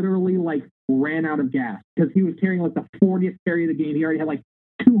literally like ran out of gas because he was carrying like the 40th carry of the game. He already had like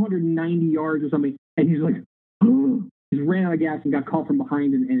 290 yards or something, and he's like, just ran out of gas and got caught from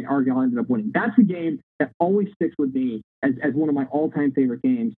behind, and Argyle ended up winning. That's a game that always sticks with me as one of my all-time favorite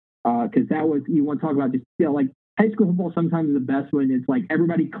games, because that was, you want to talk about just like high school football sometimes is the best when it's like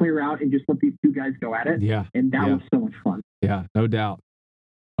everybody clear out and just let these two guys go at it. Yeah. And that was so much fun. Yeah, no doubt.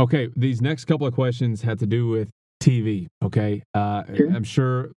 Okay, these next couple of questions had to do with TV, okay? Sure. I'm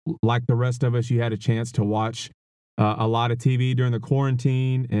sure, like the rest of us, you had a chance to watch a lot of TV during the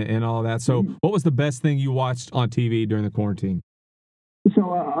quarantine and all that. So what was the best thing you watched on TV during the quarantine?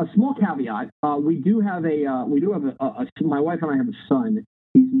 So a small caveat, we do have my wife and I have a son.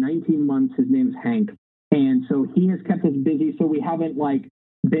 He's 19 months. His name is Hank. And so he has kept us busy. So we haven't like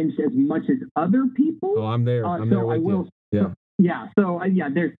binged as much as other people. Oh, I'm there. I'm there with you. Yeah. So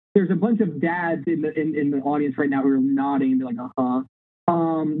there's a bunch of dads in the audience right now who are nodding and be like, uh-huh.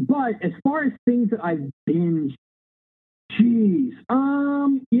 But as far as things that I've binged, geez,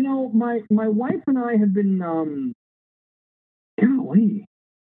 my wife and I have been, golly,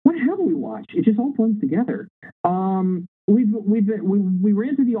 what have we watched? It just all blends together. We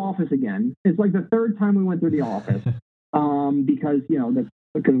ran through The Office again. It's like the third time we went through The Office, because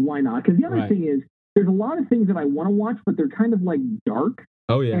why not? Because the other thing is, there's a lot of things that I want to watch, but they're kind of like dark.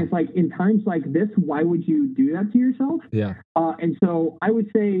 Oh yeah. And it's like in times like this, why would you do that to yourself? Yeah. And so I would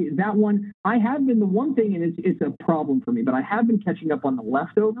say that one, I have been the one thing, and it's a problem for me, but I have been catching up on The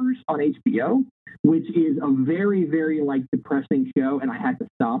Leftovers on HBO, which is a very, very like depressing show. And I had to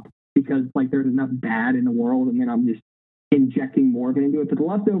stop because like there's enough bad in the world, and then I'm just injecting more of it into it. But The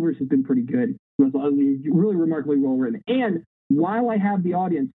Leftovers has been pretty good. It was really remarkably well written. And while I have the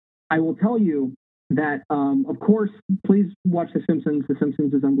audience, I will tell you that, of course, please watch The Simpsons. The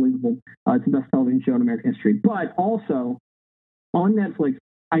Simpsons is unbelievable. It's the best television show in American history. But also, on Netflix,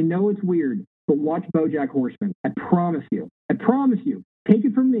 I know it's weird, but watch BoJack Horseman. I promise you. Take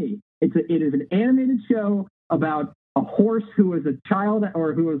it from me. It is an animated show about a horse who was a child,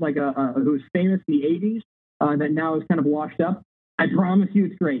 or who was like who was famous in the 80s, that now is kind of washed up. I promise you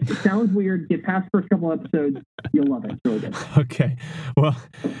it's great. It sounds weird. Get past the first couple episodes. You'll love it. It's really good. Okay. Well,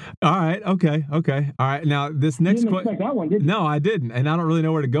 all right. Okay. All right. Now, this next question. No, I didn't. And I don't really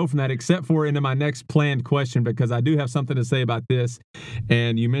know where to go from that except for into my next planned question, because I do have something to say about this.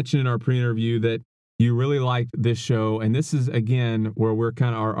 And you mentioned in our pre-interview that you really liked this show. And this is, again, where we're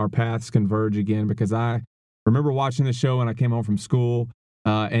kind of our paths converge again, because I remember watching the show when I came home from school.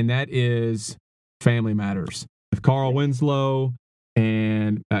 And that is Family Matters with Carl Winslow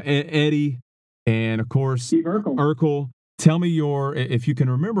and Eddie, and of course Steve Urkel. Tell me if you can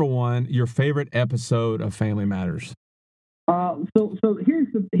remember your favorite episode of Family Matters. So here's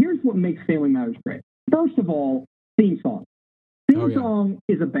what makes Family Matters great. First of all, theme song. Theme song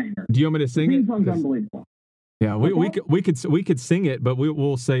is a banger. Do you want me to sing it? Theme song's unbelievable. Yeah, we could sing it, but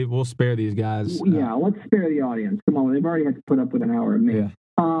we'll spare these guys. Yeah, let's spare the audience. Come on, they've already had to put up with an hour of me. Yeah.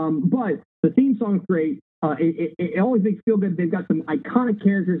 But the theme song's great. It always makes you feel good. They've got some iconic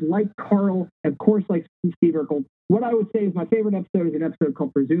characters like Carl, of course, like Steve Urkel. What I would say is my favorite episode is an episode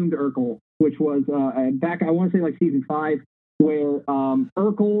called Presumed Urkel, which was back, I want to say like season 5, where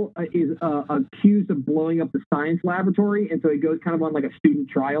Urkel is accused of blowing up the science laboratory. And so he goes kind of on like a student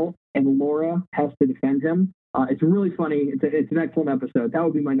trial, and Laura has to defend him. It's really funny. It's an excellent episode. That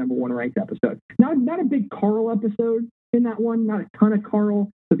would be my number one ranked episode. Not a big Carl episode in that one, not a ton of Carl.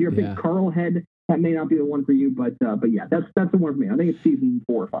 So if you're a big Carl head, that may not be the one for you, but yeah, that's the one for me. I think it's season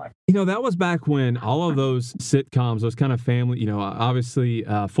 4 or 5. That was back when all of those sitcoms, those kind of family, obviously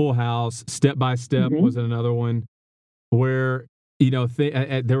Full House, Step by Step was another one where,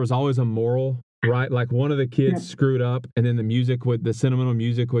 there was always a moral, right? Like one of the kids screwed up, and then the sentimental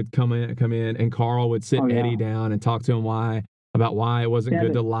music would come in, and Carl would sit Eddie down and talk to him about why it wasn't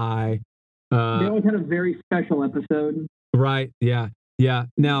good to lie. They always had a very special episode. Right. Yeah. Yeah.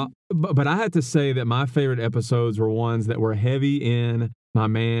 Now, but I had to say that my favorite episodes were ones that were heavy in my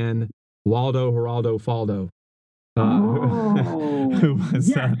man, Waldo Geraldo Faldo. Who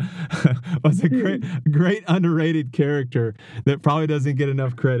was a great underrated character that probably doesn't get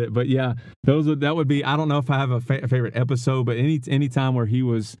enough credit. But yeah, that would be, I don't know if I have a favorite episode, but any time where he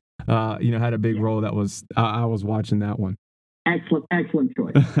was, had a big role, that was, I was watching that one. Excellent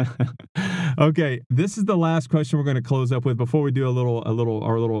choice. Okay, this is the last question we're going to close up with before we do our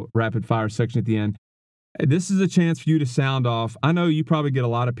little rapid fire section at the end. This is a chance for you to sound off. I know you probably get a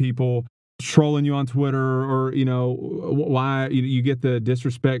lot of people trolling you on Twitter, or why you get the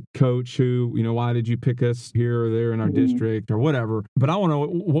disrespect coach who, why did you pick us here or there in our district or whatever. But I want to know,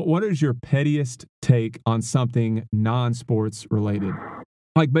 what is your pettiest take on something non-sports related?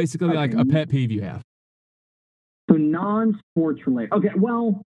 Like basically like a pet peeve you have. So non-sports related. Okay,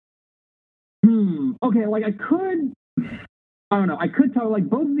 well, okay, like I don't know, I could tell, like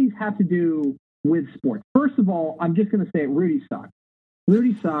both of these have to do with sports. First of all, I'm just going to say it, Rudy sucks.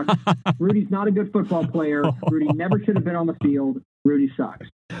 Rudy sucks. Rudy's not a good football player. Rudy never should have been on the field. Rudy sucks.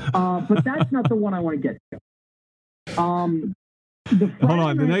 But that's not the one I want to get to. Hold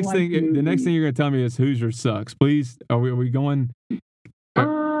on. The next thing you're going to tell me is Hoosier sucks. Please, are we going?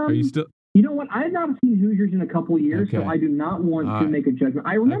 Are you still? You know what? I have not seen Hoosiers in a couple of years, so I do not want to make a judgment.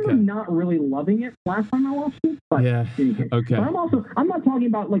 I remember not really loving it last time I watched it. But okay. But I'm not talking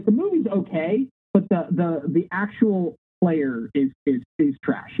about, like, the movie's okay, but the actual player is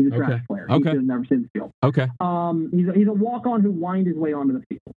trash. He's a trash player. He should have never seen the field. Okay. He's a walk-on who whined his way onto the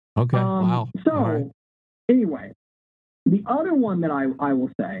field. Okay. Wow. So anyway, the other one that I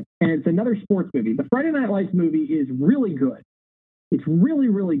will say, and it's another sports movie. The Friday Night Lights movie is really good. It's really,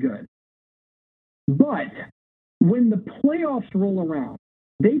 really good. But when the playoffs roll around,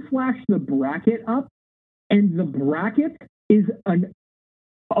 they flash the bracket up, and the bracket is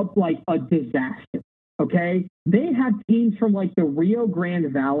like a disaster. Okay? They have teams from like the Rio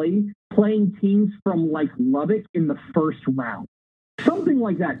Grande Valley playing teams from like Lubbock in the first round. Something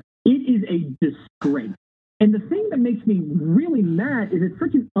like that. It is a disgrace. And the thing that makes me really mad is it's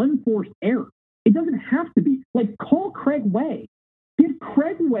such an unforced error. It doesn't have to be. Like, call Craig Way. Give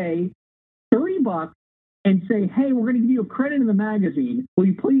Craig Way $30 and say, hey, we're going to give you a credit in the magazine. Will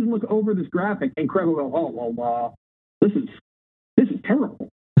you please look over this graphic? And Craig will go, oh, well, this is terrible.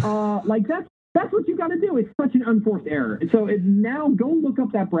 Like, that's what you got to do. It's such an unforced error. So now go look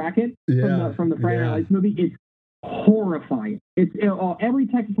up that bracket from the Friday Night Lights movie. It's horrifying. It's every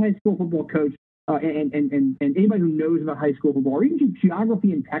Texas high school football coach and anybody who knows about high school football or even just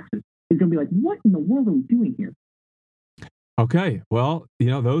geography in Texas is going to be like, what in the world are we doing here? Okay, well,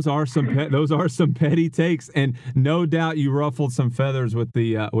 those are some petty takes, and no doubt you ruffled some feathers with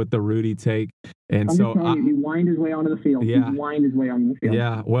the Rudy take. And I'm just telling you, he whined his way onto the field. Yeah. He whined his way onto the field.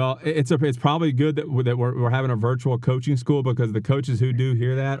 Yeah, well, it's probably good that we're having a virtual coaching school, because the coaches who do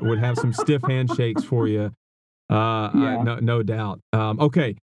hear that would have some stiff handshakes for you. No doubt.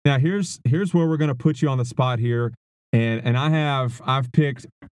 Okay, now here's where we're going to put you on the spot here, and I've picked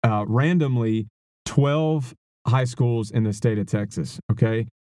randomly 12 high schools in the state of Texas. Okay.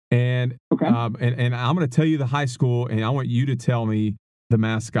 And I'm going to tell you the high school, and I want you to tell me the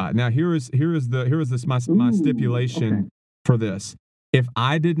mascot. Now here is my stipulation for this. If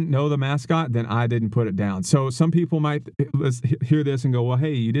I didn't know the mascot, then I didn't put it down. So some people might hear this and go, well,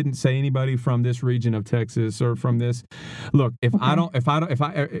 hey, you didn't say anybody from this region of Texas or from this. Look, if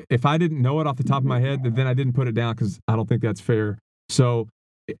I didn't know it off the top of my head, then I didn't put it down, because I don't think that's fair. So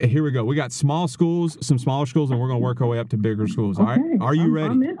here we go. We got some smaller schools, and we're going to work our way up to bigger schools. All right. Are you ready?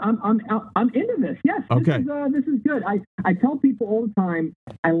 I'm into this. Yes. Okay. This is good. I tell people all the time,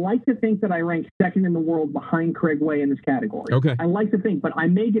 I like to think that I rank second in the world behind Craig Way in this category. Okay. I like to think, but I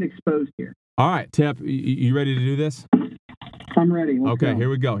may get exposed here. All right, Tep, you ready to do this? I'm ready. Let's go.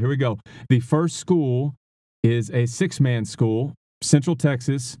 Here we go. The first school is a 6-man school, Central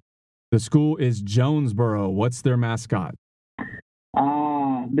Texas. The school is Jonesboro. What's their mascot?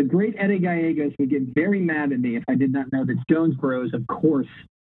 The great Eddie Gallegos would get very mad at me if I did not know that Jonesboro is, of course,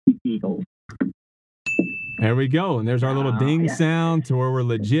 the Eagles. There we go. And there's our little ding sound to where we're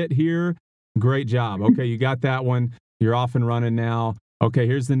legit here. Great job. Okay, you got that one. You're off and running now. Okay,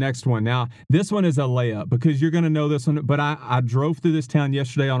 here's the next one. Now, this one is a layup, because you're going to know this one. But I drove through this town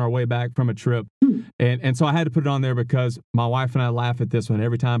yesterday on our way back from a trip. And so I had to put it on there because my wife and I laugh at this one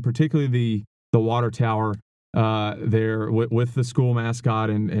every time, particularly the water tower there with the school mascot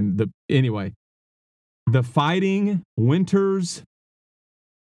and anyway, the Fighting Winters.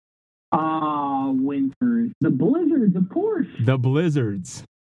 Winters. The Blizzards, of course. The Blizzards.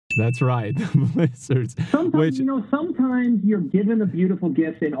 That's right. The Blizzards. Sometimes you're given a beautiful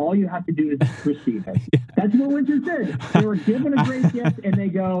gift and all you have to do is receive it. Yeah. That's what Winters did. They were given a great gift and they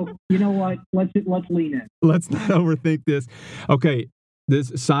go, you know what? Let's lean in. Let's not overthink this. Okay.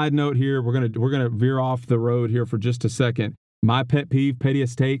 This side note here, we're gonna veer off the road here for just a second. My pet peeve,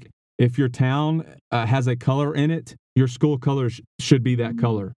 pettiest take: if your town has a color in it, your school color should be that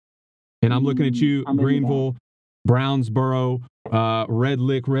color. And I'm looking at you, Greenville, Brownsboro, Red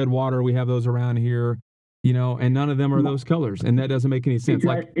Lick, Redwater, we have those around here, and none of them are those colors, and that doesn't make any sense.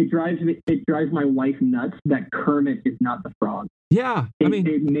 It drives my wife nuts that Kermit is not the frog. Yeah,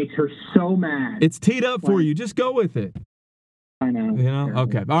 it makes her so mad. It's teed up for you. Just go with it. I know.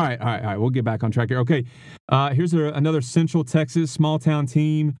 Okay. All right. We'll get back on track here. Okay. Here's another Central Texas small town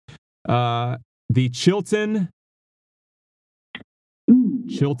team. The Chilton. Ooh.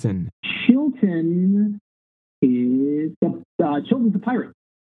 Chilton is Chilton's the Pirates.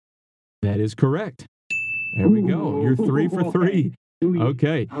 That is correct. There we go. You're 3 for 3.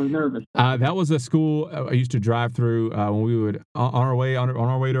 Okay. I was nervous. That was a school I used to drive through when we would on our way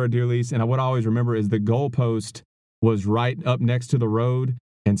to our deer lease, and what I always remember is the goalpost was right up next to the road,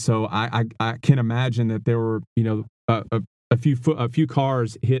 and so I can imagine that there were a few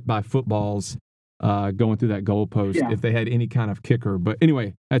cars hit by footballs going through that goalpost if they had any kind of kicker. But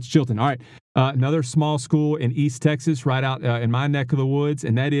anyway, that's Chilton. All right, another small school in East Texas, right out in my neck of the woods,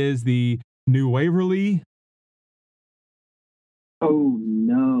 and that is the New Waverly. Oh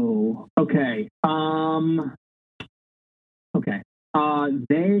no. Okay. Okay.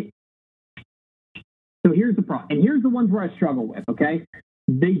 So here's the problem, and here's the ones where I struggle with. Okay,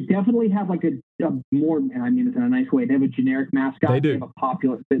 they definitely have like a more, and I mean this in a nice way. They have a generic mascot. They do. They have a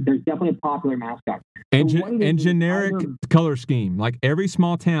popular. There's definitely a popular mascot. And generic color scheme. Like every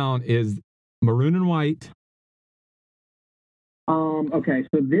small town is maroon and white. Okay,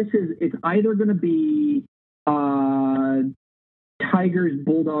 so it's either going to be Tigers,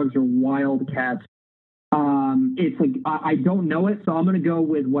 Bulldogs, or Wildcats. It's like I don't know it, so I'm going to go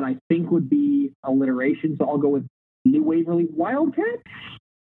with what I think would be alliteration. So I'll go with New Waverly Wildcats.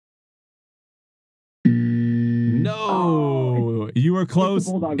 No, you were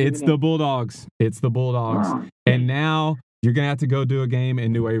close. It's the Bulldogs. And now you're going to have to go do a game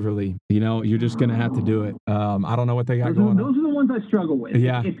in New Waverly. You're just going to have to do it. I don't know what they got going on. Those are the ones I struggle with.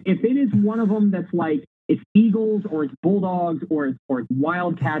 Yeah. If it is one of them that's like it's Eagles or it's Bulldogs or it's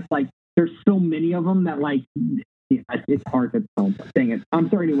Wildcats, like there's so many of them that like it's hard to tell. Dang it. I'm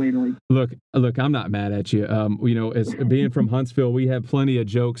sorry, New Waverly. Look, I'm not mad at you. As being from Huntsville, we have plenty of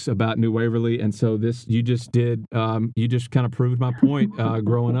jokes about New Waverly, and so you just kind of proved my point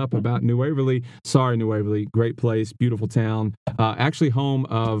growing up about New Waverly. Sorry, New Waverly. Great place, beautiful town. Actually home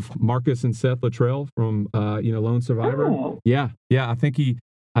of Marcus and Seth Luttrell from Lone Survivor. Oh. Yeah. I think he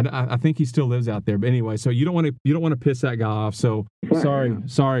still lives out there. But anyway, so you don't want to piss that guy off. So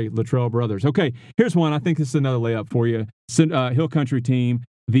sorry, Luttrell brothers. Okay, here's one. I think this is another layup for you. Hill Country team,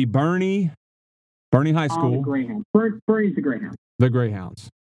 the Bernie High School. The Greyhounds. Bernie's the Greyhounds. The Greyhounds.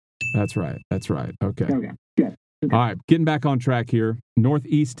 That's right. Okay. Good. All right, getting back on track here.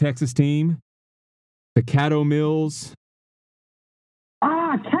 Northeast Texas team, the Caddo Mills.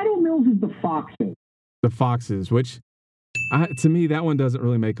 Caddo Mills is the Foxes. The Foxes, which. To me, that one doesn't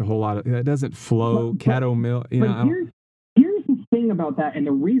really make a whole lot of. That doesn't flow. Caddo Mill. Here's the thing about that, and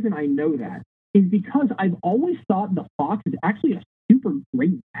the reason I know that is because I've always thought the Fox is actually a super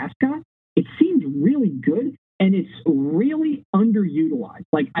great mascot. It seems really good, and it's really underutilized.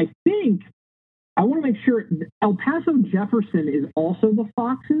 Like I want to make sure El Paso Jefferson is also the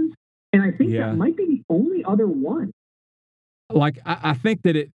Foxes, and I think that might be the only other one. Like I think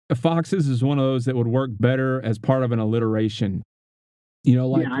that Foxes is one of those that would work better as part of an alliteration.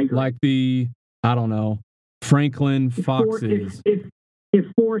 Like the I don't know Franklin Foxes. If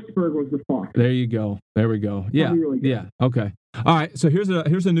Forestburg was the Fox. There you go. There we go. Yeah. Really yeah. Okay. All right. So here's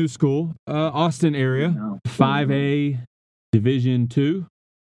a new school, Austin area, 5A Division II,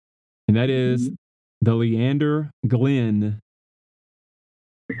 and that is the Leander Glen.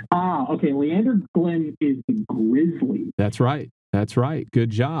 Okay. Leander Glen is the Grizzlies. That's right. Good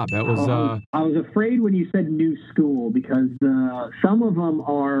job. That was. I was afraid when you said new school because some of them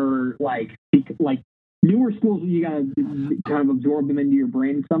are like newer schools. You got to kind of absorb them into your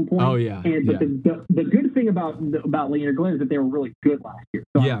brain at some point. Oh yeah. But the good thing about Leander Glen is that they were really good last year.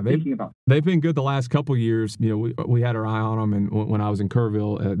 So they've been good the last couple of years. We had our eye on them, and when I was in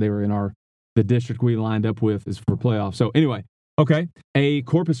Kerrville, they were in the district we lined up with is for playoffs. So anyway. Okay, a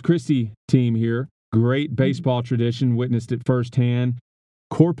Corpus Christi team here. Great baseball tradition, witnessed it firsthand.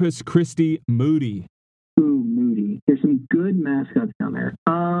 Corpus Christi Moody. Ooh, Moody. There's some good mascots down there.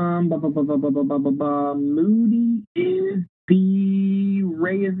 Moody is the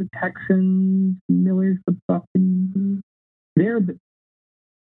Rays the Texans, Millers the Buckeyes. They're the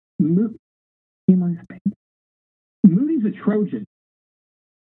Moody's a Trojan.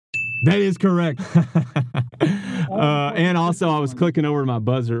 That is correct. And also, I was clicking over my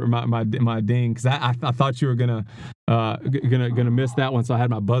buzzer, my ding, because I thought you were gonna miss that one, so I had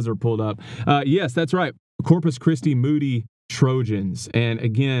my buzzer pulled up. Yes, that's right. Corpus Christi Moody Trojans. And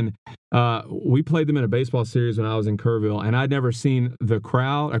again, we played them in a baseball series when I was in Kerrville, and I'd never seen a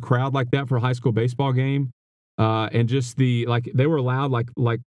crowd like that for a high school baseball game. And just they were loud like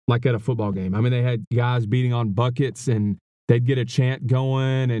at a football game. I mean, they had guys beating on buckets, and they'd get a chant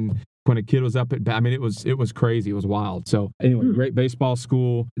going. And when a kid was up at bat, I mean, it was crazy. It was wild. So anyway, great baseball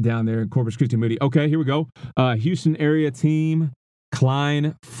school down there in Corpus Christi Moody. Okay, here we go. Houston area team,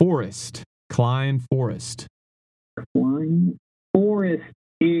 Klein Forest. Klein Forest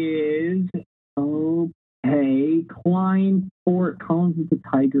is okay. Klein Forest. Collins is the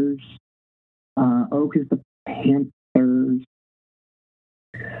Tigers. Oak is the Panthers.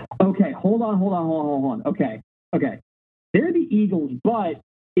 Okay, hold on. Okay. They're the Eagles, but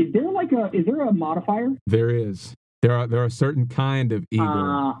is there a modifier? There is. There are a certain kind of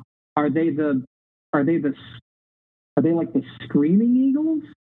eagle. Are they like the Screaming Eagles?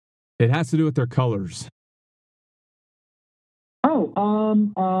 It has to do with their colors. They're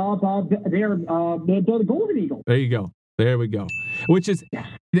the Golden Eagles. There you go. There we go. Which is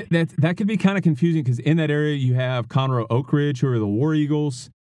that could be kind of confusing because in that area you have Conroe Oak Ridge, who are the War Eagles.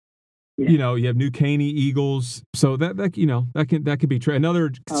 Yeah. You know, you have New Caney Eagles. So that could be true.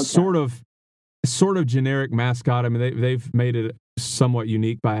 Another sort of generic mascot. I mean, they've made it somewhat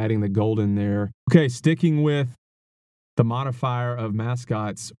unique by adding the golden there. Okay, sticking with the modifier of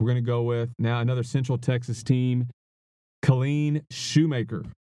mascots, we're going to go with now another Central Texas team, Killeen Shoemaker.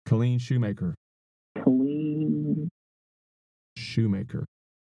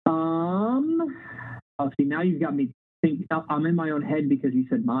 See, now you've got me thinking. I'm in my own head because you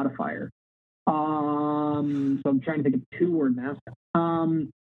said modifier. So I'm trying to think of two-word mascot.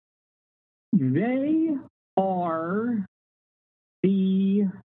 They are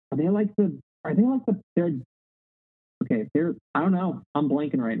I don't know. I'm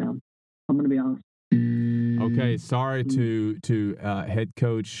blanking right now. I'm going to be honest. Okay, sorry to head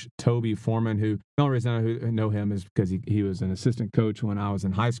coach Toby Foreman, who the only reason I know him is because he was an assistant coach when I was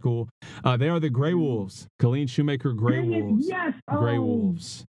in high school. They are the Gray Wolves, Killeen Shoemaker Gray Wolves. Yes, Gray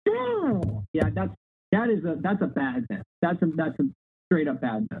Wolves. Yeah, that's a bad myth. That's a straight up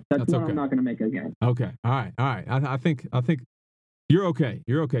bad myth. That's one okay. I'm not going to make again. Okay, all right. I think you're okay.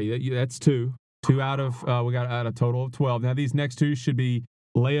 You're okay. That's two out of we got out a total of 12. Now these next two should be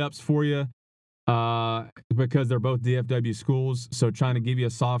layups for you. Because they're both DFW schools, so trying to give you a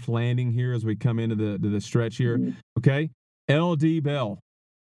soft landing here as we come into the stretch here. Okay, LD Bell.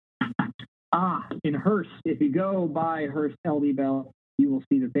 In Hearst, if you go by Hearst LD Bell, you will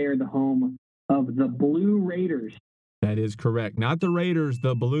see that they are the home of the Blue Raiders. That is correct. Not the Raiders,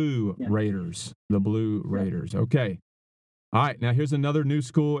 the Blue Raiders. The Blue Raiders. Okay. All right. Now here's another new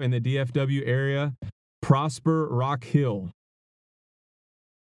school in the DFW area, Prosper Rock Hill.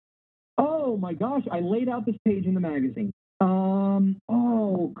 Oh my gosh, I laid out this page in the magazine.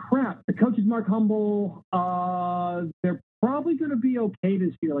 Oh crap. The coach is Mark Humble. They're probably going to be okay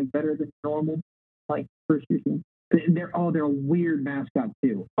this year, like better than normal, like first year team. They're a weird mascot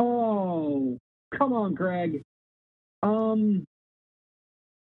too. Oh, come on, Greg. To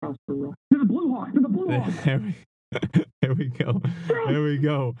the Blue Hawks. There we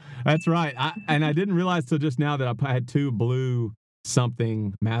go. That's right. I didn't realize till just now that I had two blue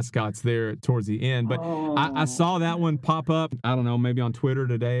something mascots there towards the end, but I saw that one pop up, I don't know, maybe on Twitter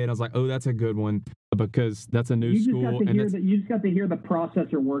today, and I was like, oh, that's a good one because that's a new school. You just got to hear the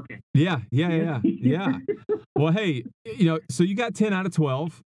processor working. Yeah. Well, hey, so you got 10 out of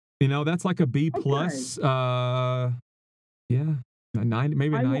 12. That's like a B plus. Okay. 90,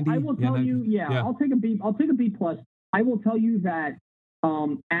 maybe 90. I will tell you, I'll take a B plus. I will tell you that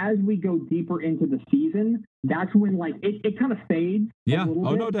as we go deeper into the season, that's when it kind of fades. Yeah.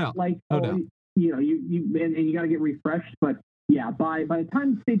 No doubt. No doubt. You got to get refreshed. But yeah, by the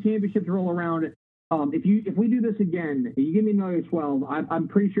time state championships roll around, if we do this again, you give me another 12, I'm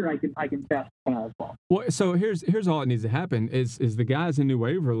pretty sure I can best as well. Well, so here's all that needs to happen is the guys in New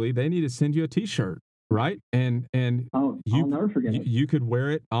Waverly, they need to send you a T-shirt, right? And I'll never forget it. You could wear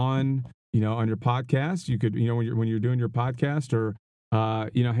it on your podcast. You could when you're doing your podcast or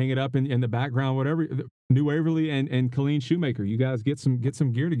hang it up in the background, whatever. New Waverly and Killeen Shoemaker. You guys get some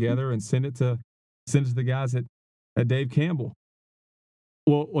gear together and send it to the guys at Dave Campbell.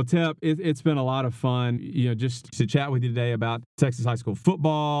 Well, Tep, it's been a lot of fun, just to chat with you today about Texas high school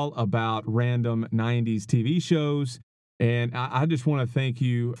football, about random 90s TV shows. And I just want to thank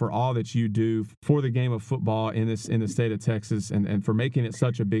you for all that you do for the game of football in the state of Texas and for making it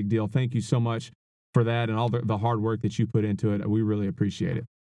such a big deal. Thank you so much for that and all the hard work that you put into it. We really appreciate it.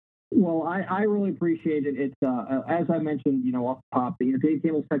 Well, I really appreciate it. It's as I mentioned, off the top, Dave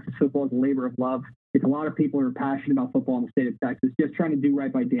Campbell's Texas football is a labor of love. It's a lot of people who are passionate about football in the state of Texas, just trying to do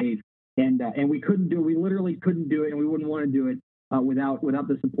right by Dave. And we couldn't do it. We literally couldn't do it, and we wouldn't want to do it without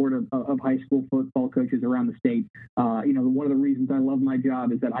the support of high school football coaches around the state. One of the reasons I love my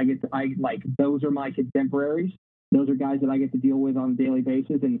job is that those are my contemporaries. Those are guys that I get to deal with on a daily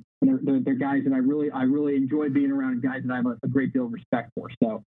basis, and they're guys that I really enjoy being around, and guys that I have a great deal of respect for.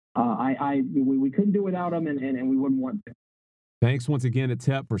 So we couldn't do it without them, and we wouldn't want to. Thanks once again to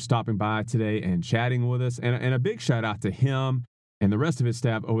Tep for stopping by today and chatting with us, and a big shout out to him and the rest of his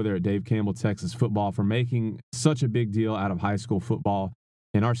staff over there at Dave Campbell Texas Football for making such a big deal out of high school football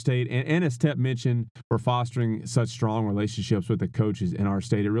in our state. And as Tep mentioned, for fostering such strong relationships with the coaches in our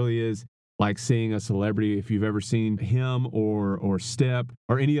state. It really is like seeing a celebrity. If you've ever seen him or Step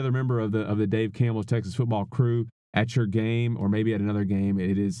or any other member of the Dave Campbell Texas Football crew at your game or maybe at another game,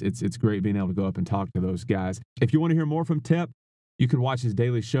 it's great being able to go up and talk to those guys. If you want to hear more from Tep, you can watch his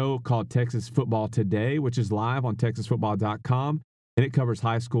daily show called Texas Football Today, which is live on texasfootball.com. And it covers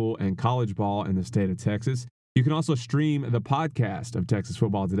high school and college ball in the state of Texas. You can also stream the podcast of Texas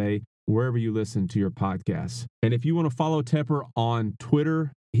Football Today wherever you listen to your podcasts. And if you want to follow Tepper on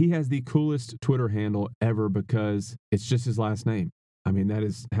Twitter, he has the coolest Twitter handle ever because it's just his last name. I mean, that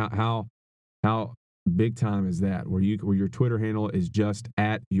is how big time is that, where your Twitter handle is just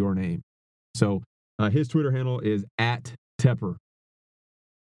at your name. So his Twitter handle is at Tepper,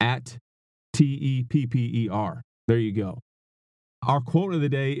 at Tepper. There you go. Our quote of the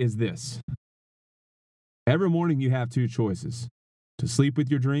day is this: every morning you have two choices, to sleep with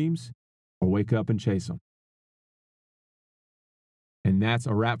your dreams or wake up and chase them. And that's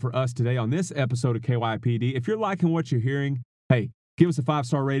a wrap for us today on this episode of KYPD. If you're liking what you're hearing, hey, give us a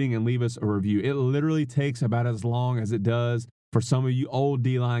 5-star rating and leave us a review. It literally takes about as long as it does for some of you old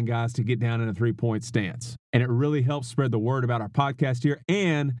D-line guys to get down in a 3-point stance. And it really helps spread the word about our podcast here.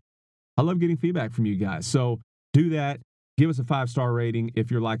 And I love getting feedback from you guys. So do that. Give us a 5-star rating if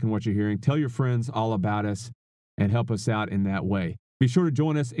you're liking what you're hearing. Tell your friends all about us and help us out in that way. Be sure to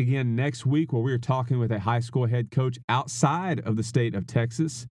join us again next week where we are talking with a high school head coach outside of the state of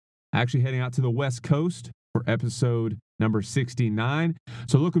Texas, actually heading out to the West Coast for episode number 69.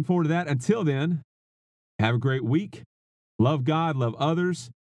 So looking forward to that. Until then, have a great week. Love God, love others,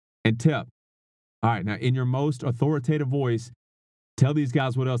 and Tep. All right, now in your most authoritative voice, tell these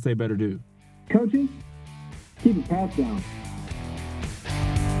guys what else they better do. Coaches, keep your pads down.